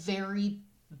the very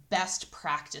best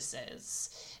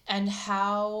practices and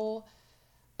how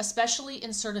especially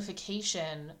in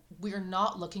certification, we're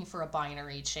not looking for a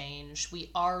binary change.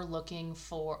 We are looking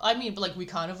for, I mean, like we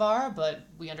kind of are, but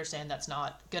we understand that's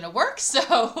not going to work.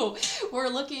 So we're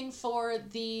looking for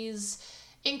these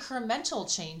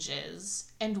incremental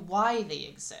changes and why they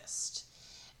exist,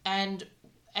 and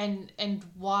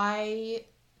why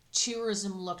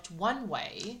tourism looked one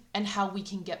way and how we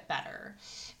can get better.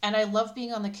 And I love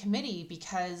being on the committee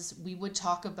because we would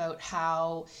talk about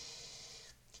how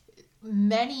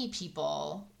many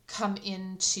people come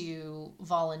into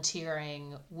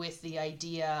volunteering with the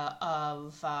idea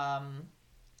of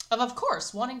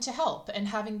course, wanting to help and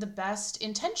having the best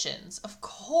intentions, of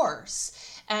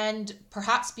course, and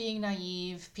perhaps being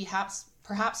naive,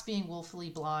 perhaps being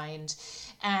woefully blind.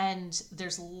 And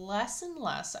there's less and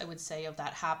less, I would say, of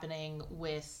that happening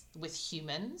with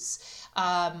humans.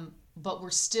 But we're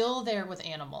still there with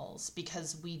animals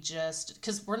because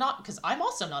I'm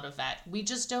also not a vet. We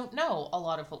just don't know a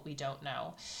lot of what we don't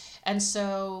know. And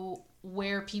so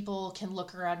where people can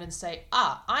look around and say,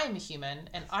 I'm a human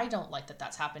and I don't like that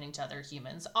that's happening to other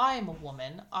humans. I'm a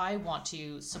woman. I want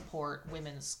to support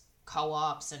women's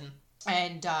co-ops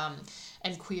and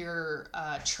queer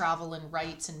travel and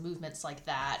rights and movements like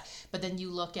that. But then you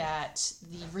look at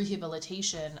the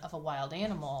rehabilitation of a wild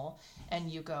animal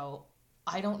and you go,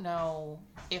 I don't know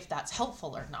if that's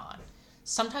helpful or not.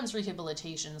 Sometimes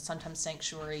rehabilitation, sometimes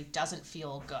sanctuary doesn't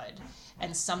feel good.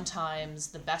 And sometimes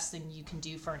the best thing you can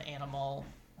do for an animal,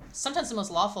 sometimes the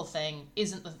most lawful thing,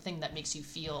 isn't the thing that makes you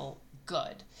feel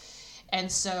good.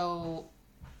 And so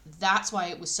that's why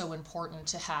it was so important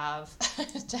to have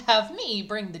me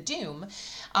bring the doom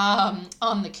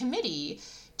on the committee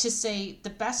to say the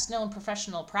best known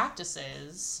professional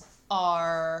practices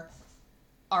are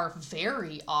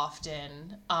very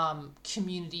often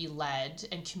community-led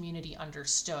and community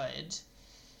understood,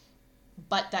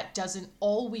 but that doesn't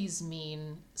always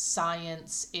mean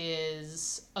science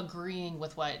is agreeing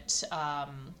with what a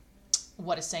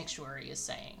sanctuary is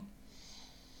saying.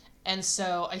 And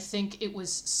so I think it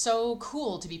was so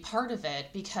cool to be part of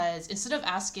it, because instead of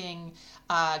asking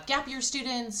gap year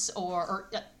students or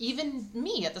even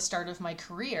me at the start of my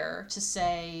career to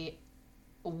say,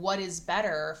 what is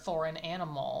better for an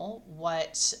animal,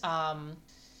 what someone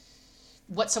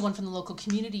from the local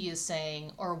community is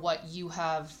saying, or what you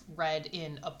have read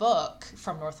in a book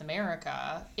from North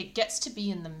America, it gets to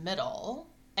be in the middle,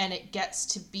 and it gets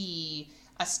to be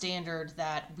a standard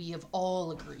that we have all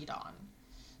agreed on.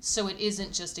 So it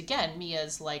isn't just, again, me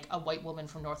as like a white woman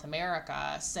from North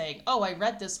America saying, oh, I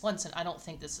read this once and I don't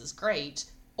think this is great.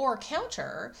 Or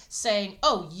counter saying,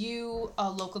 oh, you, a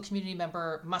local community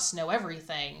member, must know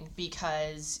everything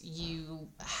because you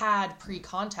had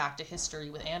pre-contact a history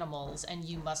with animals and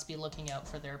you must be looking out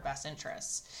for their best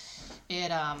interests.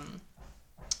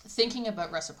 Thinking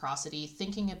about reciprocity,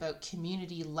 thinking about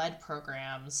community-led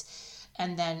programs,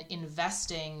 and then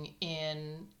investing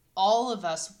in all of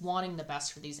us wanting the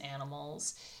best for these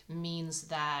animals means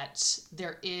that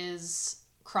there is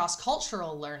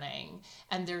cross-cultural learning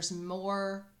and there's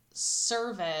more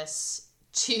service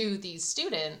to these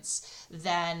students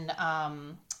than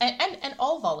and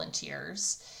all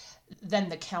volunteers than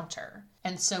the counter.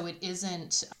 And so it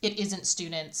isn't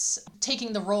students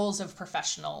taking the roles of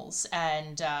professionals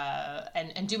and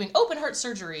doing open heart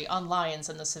surgery on lions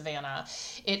in the savannah.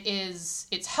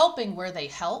 It's helping where they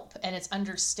help, and it's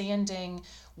understanding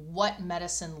what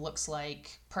medicine looks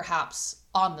like perhaps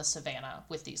on the savannah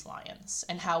with these lions,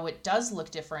 and how it does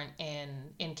look different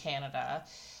in Canada,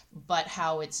 but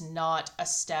how it's not a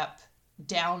step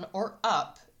down or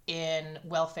up in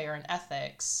welfare and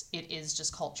ethics. It is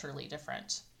just culturally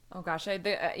different. Oh gosh,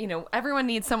 everyone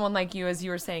needs someone like you, as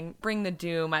you were saying, bring the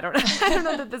doom. I don't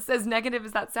know that this, as negative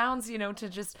as that sounds, to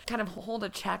just kind of hold a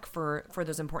check for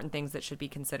those important things that should be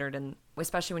considered. And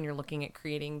especially when you're looking at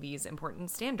creating these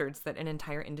important standards that an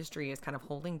entire industry is kind of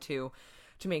holding to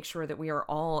make sure that we are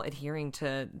all adhering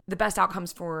to the best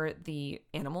outcomes for the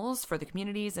animals, for the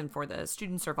communities, and for the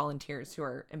students or volunteers who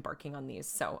are embarking on these.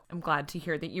 So I'm glad to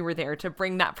hear that you were there to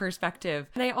bring that perspective.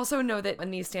 And I also know that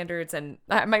in these standards, and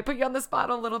I might put you on the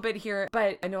spot a little bit here,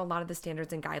 but I know a lot of the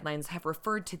standards and guidelines have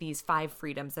referred to these 5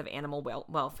 freedoms of animal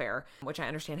welfare, which I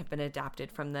understand have been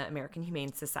adapted from the American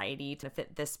Humane Society to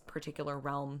fit this particular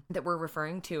realm that we're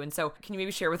referring to. And so can you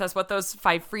maybe share with us what those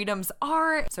 5 freedoms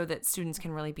are so that students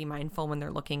can really be mindful when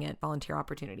they're looking at volunteer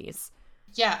opportunities?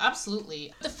 Yeah,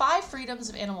 absolutely. The 5 freedoms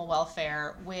of animal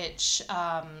welfare, which,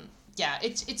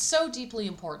 it's so deeply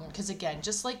important because, again,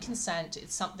 just like consent,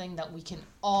 it's something that we can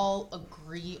all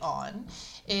agree on,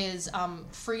 is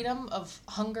freedom of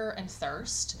hunger and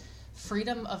thirst,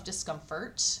 freedom of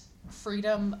discomfort,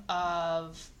 freedom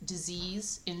of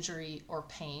disease, injury, or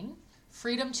pain,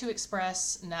 freedom to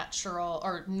express natural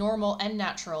or normal and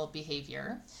natural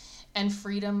behavior, and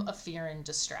freedom of fear and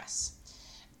distress.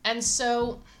 And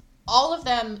so all of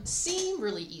them seem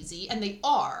really easy, and they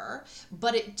are,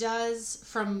 but it does,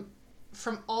 from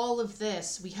all of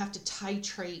this, we have to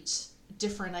titrate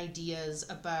different ideas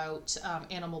about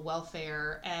animal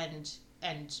welfare and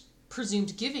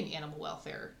presumed giving animal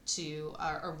welfare to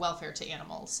or welfare to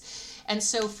animals. And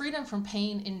so freedom from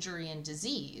pain, injury, and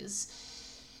disease,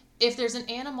 if there's an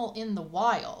animal in the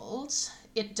wild,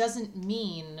 it doesn't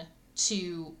mean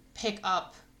to pick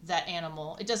up that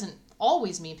animal. It doesn't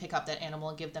always mean pick up that animal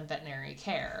and give them veterinary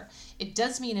care. It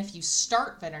does mean if you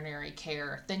start veterinary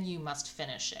care, then you must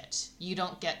finish it. You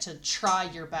don't get to try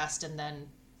your best and then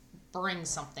bring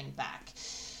something back.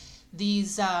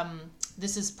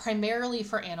 This is primarily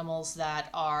for animals that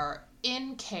are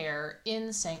in care,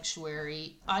 in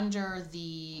sanctuary, under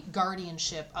the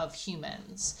guardianship of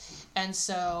humans. And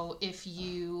so if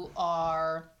you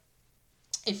are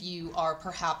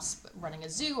perhaps running a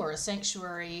zoo or a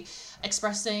sanctuary,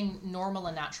 expressing normal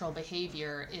and natural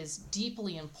behavior is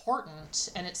deeply important,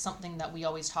 and it's something that we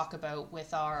always talk about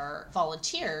with our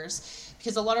volunteers,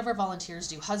 because a lot of our volunteers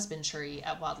do husbandry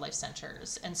at wildlife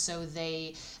centers, and so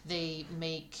they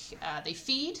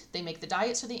feed, they make the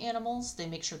diets for the animals, they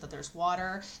make sure that there's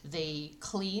water, they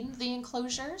clean the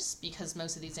enclosures, because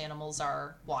most of these animals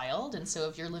are wild, and so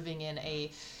if you're living in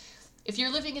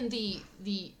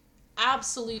the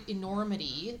absolute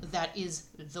enormity that is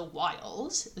the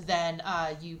wild, then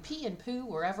you pee and poo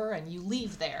wherever and you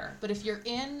leave there. But if you're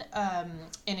in an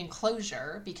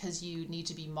enclosure because you need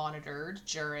to be monitored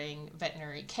during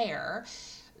veterinary care,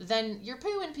 then your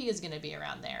poo and pee is going to be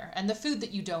around there, and the food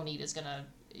that you don't eat is going to,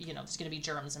 there's going to be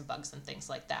germs and bugs and things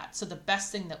like that. So the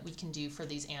best thing that we can do for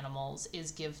these animals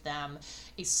is give them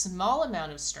a small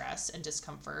amount of stress and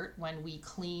discomfort when we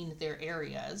clean their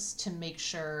areas to make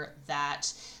sure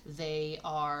that they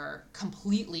are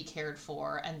completely cared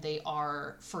for and they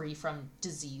are free from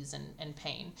disease and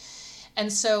pain.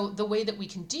 And so the way that we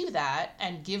can do that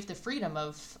and give the freedom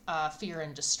of fear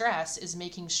and distress is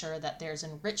making sure that there's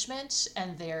enrichment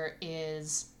and there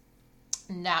is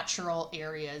natural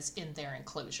areas in their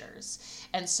enclosures.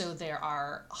 And so there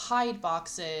are hide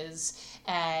boxes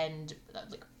and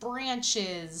like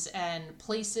branches and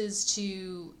places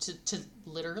to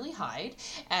literally hide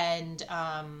and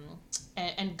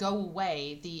go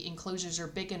away. The enclosures are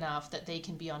big enough that they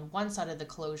can be on one side of the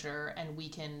closure and we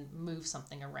can move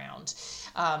something around.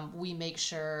 We make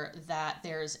sure that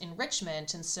there's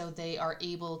enrichment, and so they are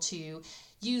able to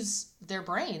use their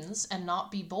brains and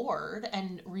not be bored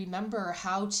and remember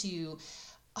how to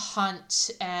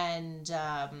hunt and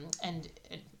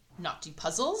not do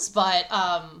puzzles,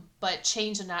 but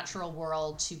change a natural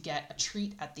world to get a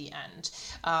treat at the end.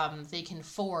 They can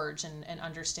forage and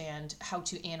understand how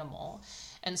to animal.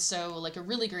 And so like a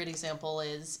really great example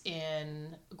is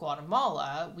in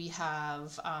Guatemala, we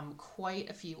have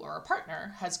quite a few, or our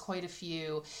partner has quite a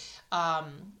few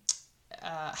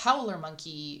howler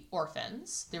monkey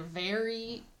orphans. They're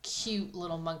very cute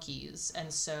little monkeys,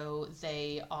 and so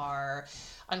they are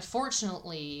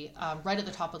unfortunately right at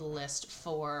the top of the list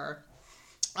for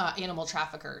animal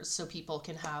traffickers, so people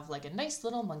can have like a nice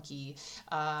little monkey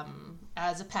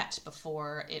as a pet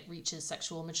before it reaches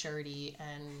sexual maturity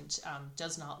and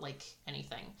does not like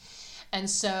anything. And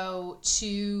so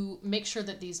to make sure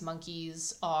that these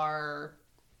monkeys are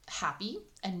happy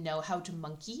and know how to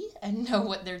monkey and know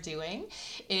what they're doing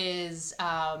is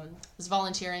was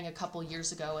volunteering a couple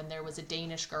years ago, and there was a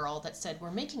Danish girl that said,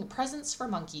 "We're making presents for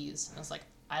monkeys." And I was like,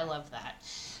 I love that.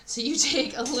 So you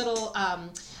take a little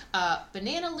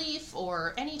banana leaf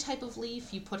or any type of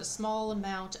leaf, you put a small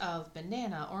amount of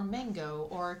banana or mango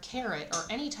or carrot or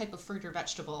any type of fruit or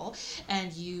vegetable,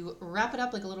 and you wrap it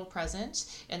up like a little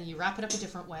present, and you wrap it up a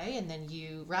different way, and then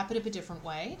you wrap it up a different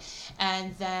way,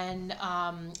 and then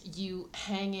you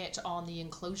hang it on the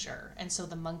enclosure. And so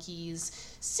the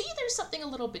monkeys see there's something a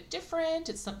little bit different,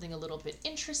 it's something a little bit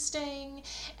interesting,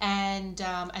 and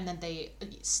then they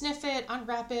sniff it,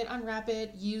 unwrap it,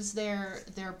 use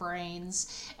their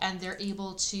brains, and they're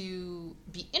able to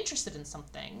be interested in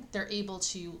something. They're able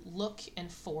to look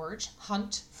and forage,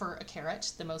 hunt for a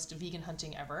carrot, the most vegan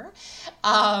hunting ever.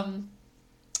 And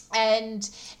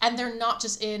they're not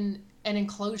just in an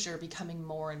enclosure becoming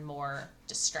more and more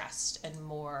distressed and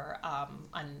more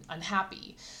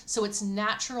unhappy. So it's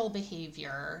natural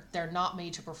behavior. They're not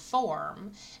made to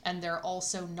perform, and they're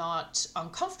also not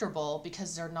uncomfortable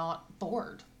because they're not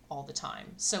bored all the time.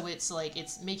 So it's like,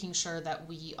 it's making sure that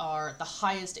we are the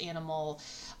highest animal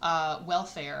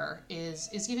welfare is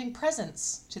giving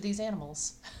presents to these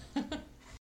animals.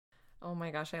 Oh my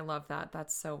gosh, I love that.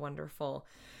 That's so wonderful.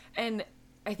 And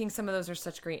I think some of those are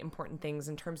such great important things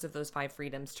in terms of those 5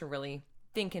 freedoms to really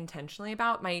think intentionally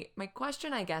about. My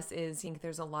question, I guess, is I think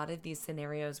there's a lot of these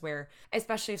scenarios where,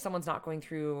 especially if someone's not going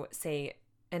through, say,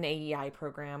 an AEI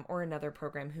program or another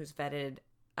program who's vetted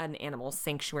an animal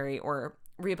sanctuary or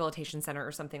rehabilitation center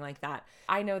or something like that.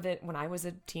 I know that when I was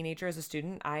a teenager as a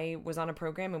student, I was on a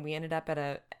program and we ended up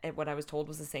at what I was told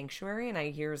was a sanctuary, and I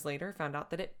years later found out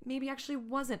that it maybe actually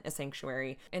wasn't a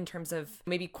sanctuary in terms of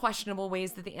maybe questionable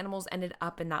ways that the animals ended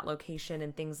up in that location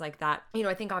and things like that. You know,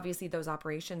 I think obviously those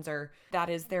operations that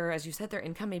is their, as you said, their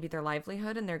income, maybe their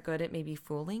livelihood, and they're good at maybe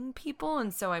fooling people.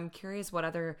 And so I'm curious what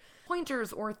other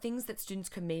pointers or things that students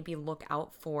could maybe look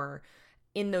out for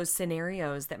in those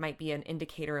scenarios that might be an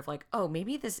indicator of like, oh,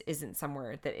 maybe this isn't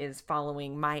somewhere that is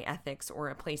following my ethics or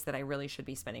a place that I really should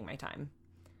be spending my time.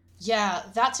 Yeah,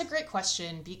 that's a great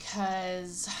question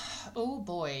because, oh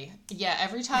boy. Yeah,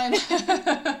 every time.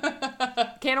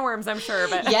 Can of worms, I'm sure,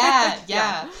 but.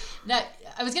 Yeah. Now,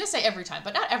 I was going to say every time,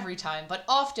 but not every time. But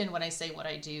often when I say what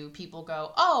I do, people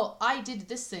go, oh, I did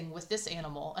this thing with this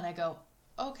animal. And I go,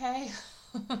 okay,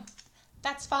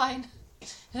 that's fine.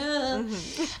 And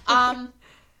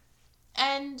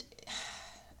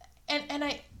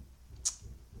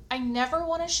I never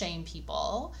want to shame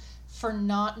people for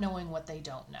not knowing what they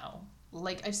don't know.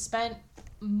 Like, I've spent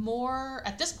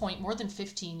at this point, more than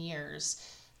 15 years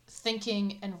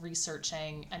thinking and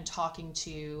researching and talking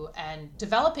to and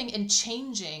developing and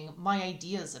changing my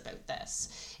ideas about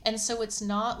this. And so it's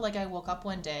not like I woke up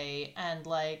one day and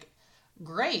like,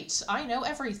 great, I know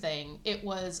everything. It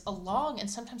was a long and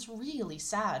sometimes really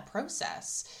sad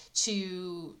process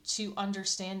to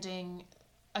understanding,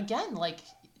 again, like,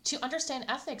 to understand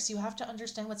ethics, you have to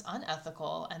understand what's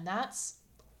unethical, and that's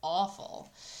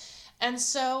awful. And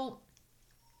so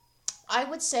I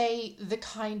would say the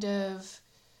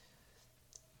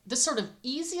sort of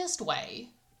easiest way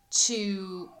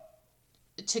to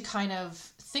kind of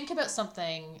think about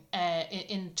something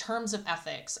in terms of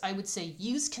ethics, I would say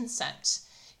use consent.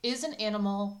 Is an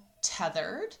animal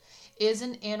tethered? Is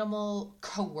an animal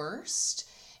coerced?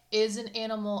 Is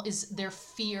there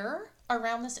fear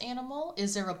around this animal?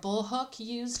 Is there a bull hook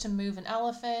used to move an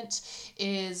elephant?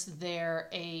 Is there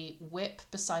a whip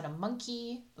beside a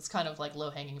monkey? That's kind of like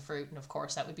low-hanging fruit, and of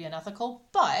course that would be unethical.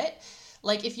 But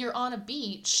like, if you're on a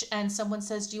beach and someone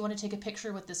says, do you want to take a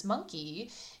picture with this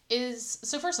monkey?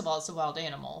 So first of all, it's a wild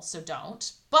animal, so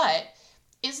don't. But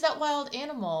is that wild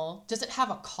animal, does it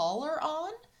have a collar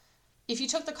on? If you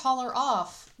took the collar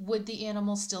off, would the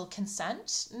animal still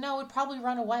consent? No, it would probably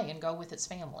run away and go with its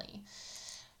family.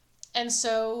 And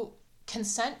so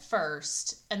consent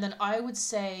first, and then I would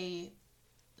say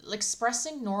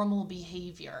expressing normal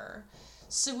behavior.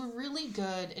 So a really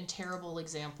good and terrible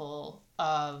example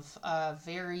of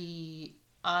very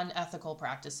unethical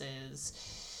practices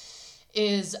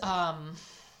is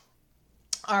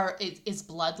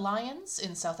blood lions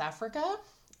in South Africa.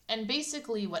 And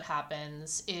basically what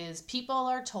happens is people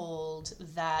are told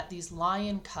that these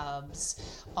lion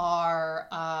cubs are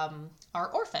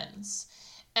orphans.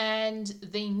 And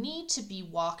they need to be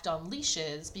walked on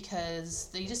leashes because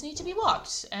they just need to be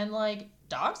walked. And like,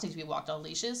 dogs need to be walked on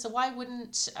leashes, so why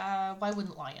wouldn't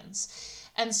lions?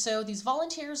 And so these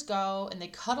volunteers go and they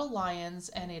cuddle lions,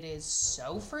 and it is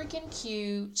so freaking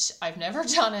cute. I've never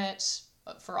done it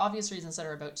for obvious reasons that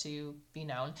are about to be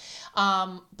known.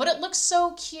 But it looks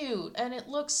so cute and it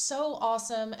looks so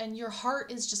awesome, and your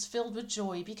heart is just filled with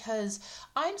joy because,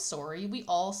 I'm sorry, we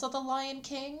all saw The Lion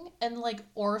King, and like,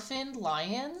 orphaned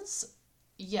lions,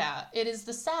 yeah, it is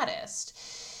the saddest.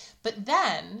 But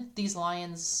then these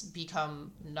lions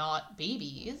become not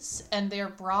babies, and they're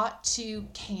brought to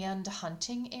canned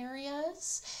hunting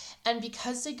areas. And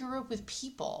because they grew up with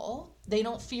people, they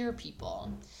don't fear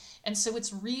people. And so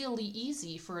it's really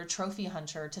easy for a trophy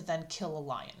hunter to then kill a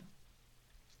lion.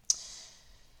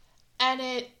 And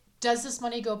does this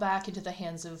money go back into the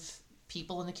hands of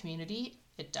people in the community?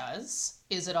 It does.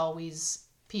 Is it always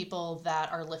people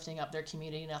that are lifting up their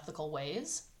community in ethical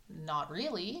ways? Not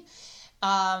really.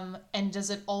 And does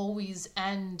it always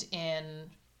end in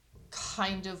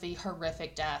kind of a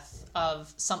horrific death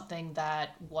of something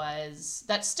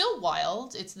that's still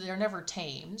wild? They're never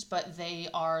tamed, but they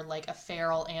are like a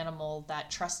feral animal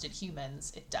that trusted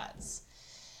humans. It does.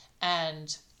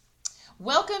 And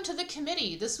welcome to the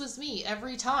committee. This was me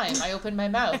every time I opened my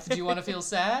mouth. Do you want to feel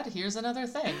sad? Here's another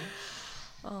thing.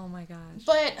 Oh my gosh.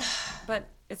 But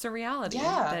it's a reality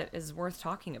that is worth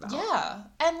talking about. Yeah.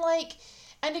 And like,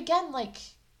 And again, like,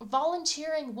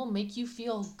 volunteering will make you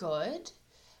feel good,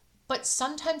 but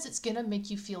sometimes it's going to make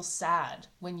you feel sad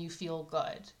when you feel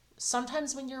good.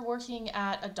 Sometimes when you're working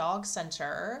at a dog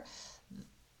center,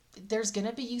 there's going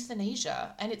to be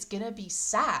euthanasia and it's going to be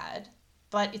sad,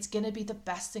 but it's going to be the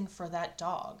best thing for that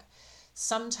dog.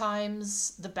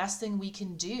 Sometimes the best thing we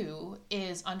can do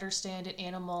is understand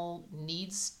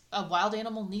a wild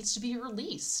animal needs to be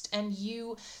released. And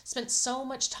you spent so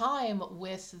much time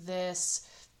with this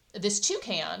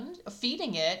toucan,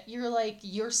 feeding it.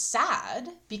 You're sad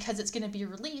because it's going to be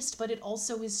released, but it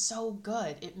also is so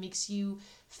good. It makes you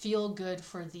feel good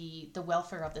for the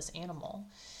welfare of this animal.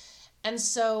 And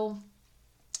so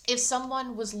if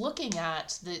someone was looking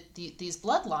at these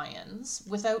blood lions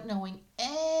without knowing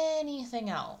anything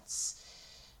else,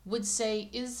 would say,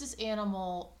 is this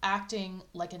animal acting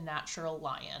like a natural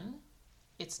lion?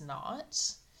 It's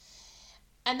not.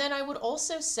 And then I would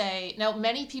also say, now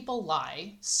many people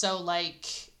lie, so like,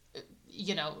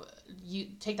 you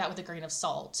take that with a grain of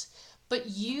salt. But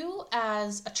you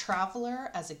as a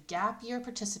traveler, as a gap year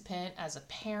participant, as a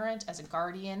parent, as a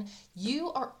guardian,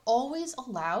 you are always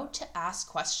allowed to ask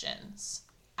questions.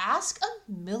 Ask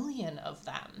 1,000,000 of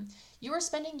them. You are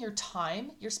spending your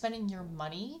time, you're spending your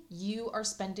money, you are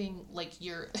spending like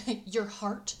your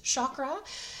heart chakra,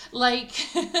 like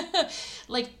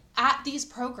at these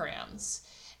programs.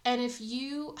 And if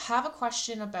you have a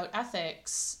question about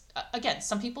ethics, again,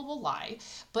 some people will lie,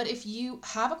 but if you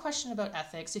have a question about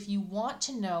ethics, if you want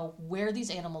to know where these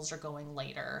animals are going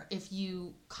later, if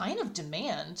you kind of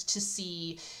demand to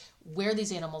see where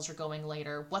these animals are going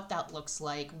later, what that looks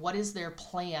like, what is their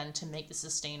plan to make this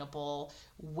sustainable,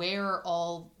 where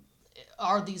all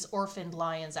are these orphaned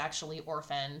lions actually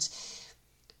orphaned,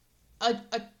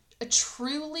 a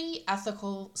truly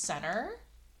ethical center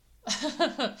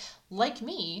like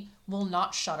me will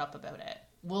not shut up about it,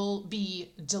 will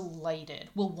be delighted,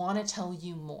 will want to tell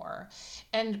you more.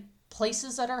 And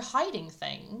places that are hiding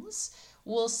things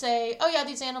will say, oh yeah,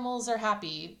 these animals are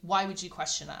happy, why would you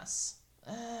question us?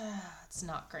 It's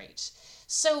not great.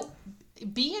 So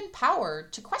be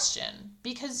empowered to question,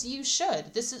 because you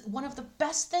should. This is one of the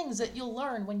best things that you'll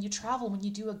learn when you travel, when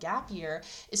you do a gap year,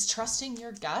 is trusting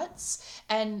your guts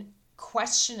and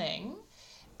questioning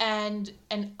and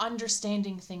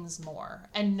understanding things more,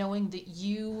 and knowing that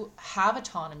you have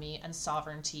autonomy and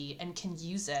sovereignty and can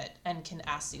use it and can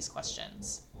ask these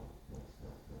questions.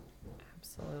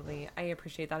 Absolutely. I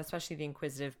appreciate that, especially the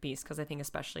inquisitive piece, because I think,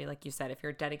 especially like you said, if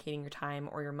you're dedicating your time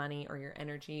or your money or your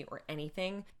energy or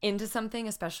anything into something,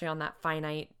 especially on that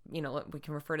finite, we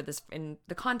can refer to this in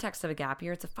the context of a gap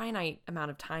year, it's a finite amount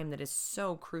of time that is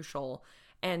so crucial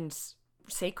and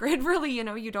sacred, really.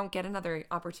 You don't get another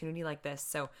opportunity like this.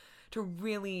 So to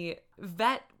really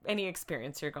vet any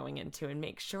experience you're going into and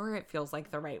make sure it feels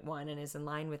like the right one and is in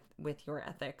line with your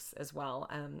ethics as well.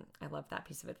 I love that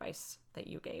piece of advice that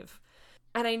you gave.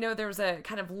 And I know there's a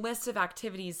kind of list of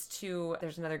activities too.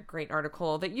 There's another great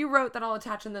article that you wrote that I'll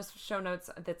attach in the show notes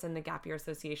that's in the Gap Year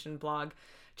Association blog,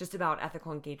 just about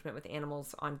ethical engagement with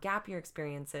animals on gap year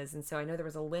experiences. And so I know there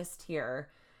was a list here.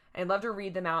 I'd love to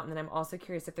read them out. And then I'm also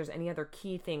curious if there's any other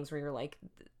key things where you're like,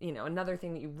 another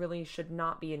thing that you really should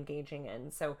not be engaging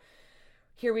in. So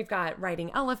here we've got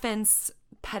riding elephants,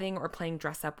 petting or playing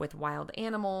dress up with wild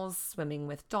animals, swimming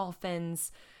with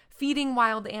dolphins, feeding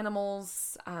wild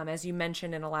animals, as you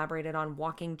mentioned and elaborated on,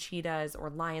 walking cheetahs or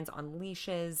lions on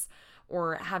leashes,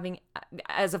 or having,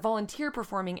 as a volunteer,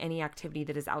 performing any activity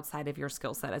that is outside of your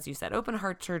skill set. As you said, open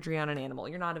heart surgery on an animal.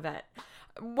 You're not a vet.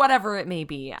 Whatever it may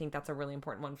be. I think that's a really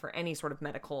important one for any sort of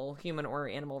medical, human or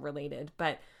animal related.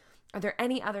 But are there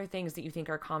any other things that you think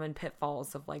are common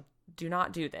pitfalls of, like, do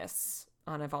not do this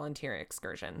on a volunteer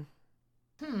excursion?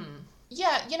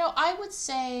 Yeah, I would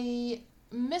say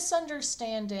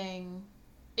misunderstanding,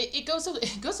 it goes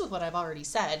with what I've already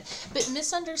said, but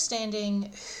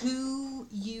misunderstanding who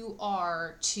you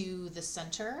are to the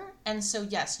center. And so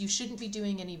yes, you shouldn't be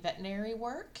doing any veterinary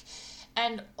work,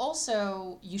 and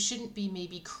also you shouldn't be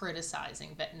maybe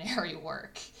criticizing veterinary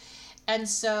work. And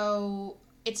so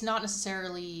it's not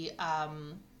necessarily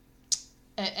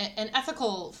an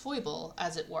ethical foible,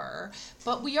 as it were,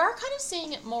 but we are kind of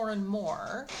seeing it more and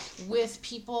more with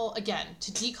people. Again,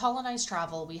 to decolonize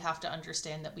travel, we have to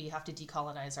understand that we have to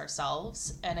decolonize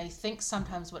ourselves. And I think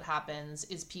sometimes what happens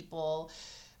is people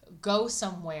go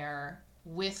somewhere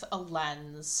with a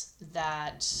lens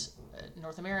that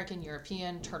North American,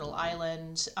 European, Turtle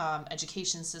Island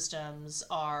education systems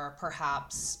are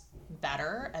perhaps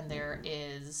better, and there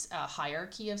is a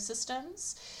hierarchy of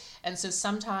systems. And so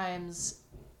sometimes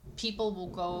people will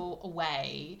go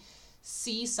away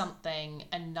see something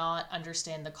and not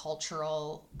understand the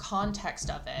cultural context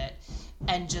of it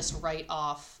and just write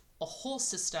off a whole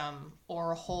system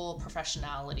or a whole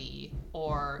professionality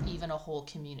or even a whole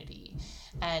community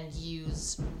and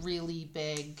use really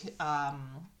big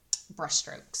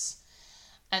brushstrokes.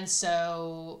 And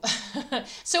so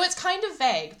so it's kind of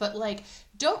vague, but like,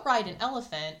 don't ride an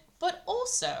elephant, but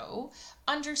also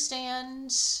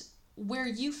understand where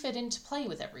you fit into play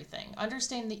with everything.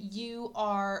 Understand that you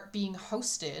are being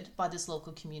hosted by this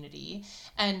local community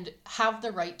and have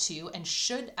the right to and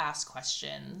should ask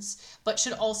questions, but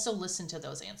should also listen to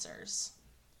those answers.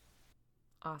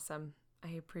 Awesome. I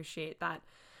appreciate that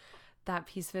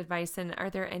piece of advice. And are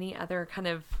there any other kind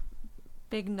of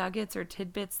big nuggets or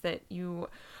tidbits that you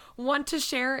want to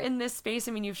share in this space?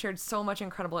 I mean, you've shared so much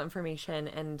incredible information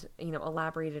and,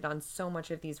 elaborated on so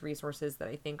much of these resources that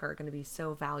I think are going to be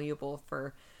so valuable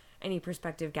for any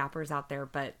prospective gappers out there.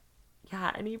 But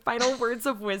yeah, any final words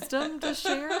of wisdom to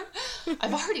share?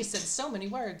 I've already said so many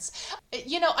words.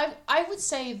 I would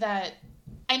say that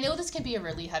I know this can be a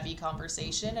really heavy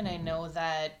conversation, and I know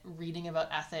that reading about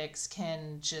ethics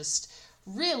can just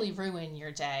really ruin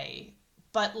your day.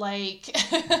 But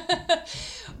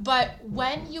but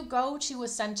when you go to a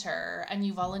center and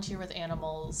you volunteer with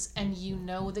animals and you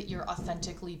know that you're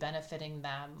authentically benefiting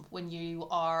them, when you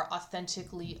are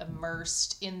authentically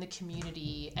immersed in the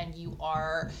community and you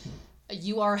are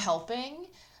helping,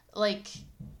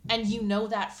 and you know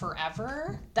that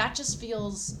forever, that just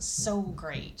feels so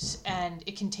great, and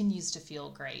it continues to feel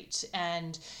great.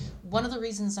 And one of the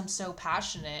reasons I'm so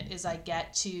passionate is I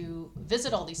get to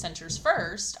visit all these centers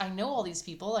first. I know all these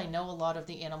people. I know a lot of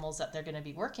the animals that they're going to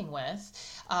be working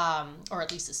with, or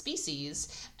at least the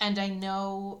species, and I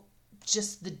know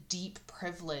just the deep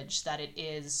privilege that it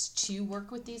is to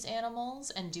work with these animals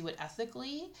and do it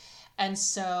ethically. And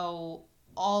so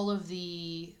all of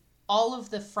the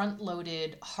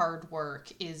front-loaded hard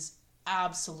work is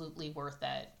absolutely worth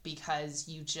it, because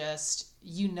you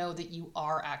know that you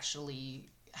are actually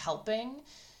helping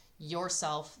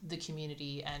yourself, the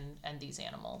community, and these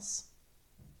animals.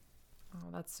 Oh,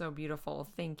 that's so beautiful.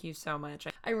 Thank you so much.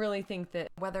 I really think that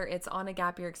whether it's on a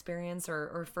gap year experience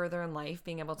or further in life,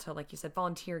 being able to, like you said,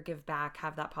 volunteer, give back,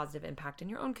 have that positive impact in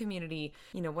your own community,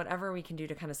 whatever we can do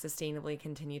to kind of sustainably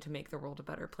continue to make the world a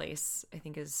better place, I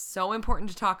think is so important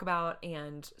to talk about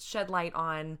and shed light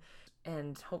on,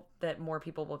 and hope that more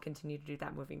people will continue to do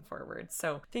that moving forward.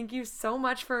 So thank you so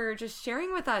much for just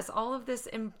sharing with us all of this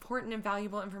important and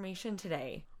valuable information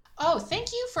today. Oh,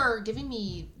 thank you for giving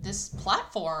me this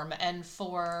platform and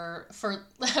for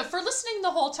listening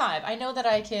the whole time. I know that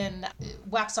I can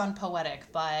wax on poetic,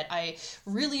 but I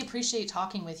really appreciate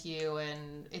talking with you,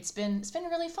 and it's been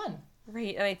really fun.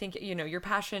 Right. And I think, your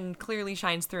passion clearly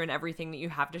shines through in everything that you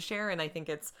have to share. And I think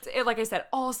it's, like I said,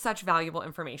 all such valuable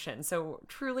information. So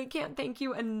truly can't thank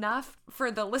you enough. For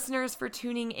the listeners for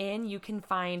tuning in, you can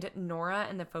find Nora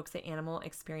and the folks at Animal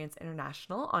Experience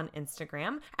International on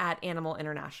Instagram at Animal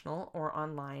International, or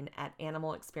online at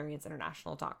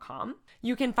animalexperienceinternational.com.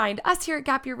 You can find us here at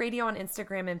Gap Year Radio on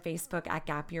Instagram and Facebook at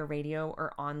Gap Year Radio,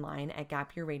 or online at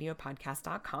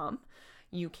gapyearradiopodcast.com.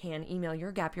 You can email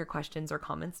your Gap Year questions or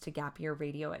comments to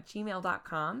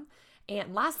gapyearradio@gmail.com.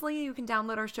 And lastly, you can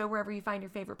download our show wherever you find your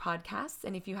favorite podcasts.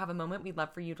 And if you have a moment, we'd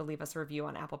love for you to leave us a review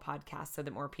on Apple Podcasts so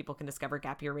that more people can discover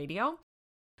Gap Year Radio.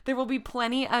 There will be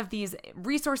plenty of these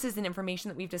resources and information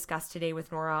that we've discussed today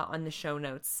with Nora on the show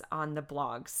notes on the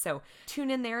blogs. So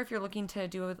tune in there if you're looking to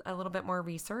do a little bit more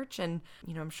research. And,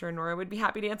 I'm sure Nora would be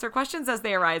happy to answer questions as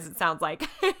they arise, it sounds like.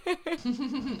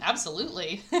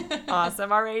 Absolutely.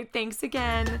 Awesome. All right. Thanks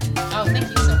again. Oh, thank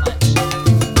you so much.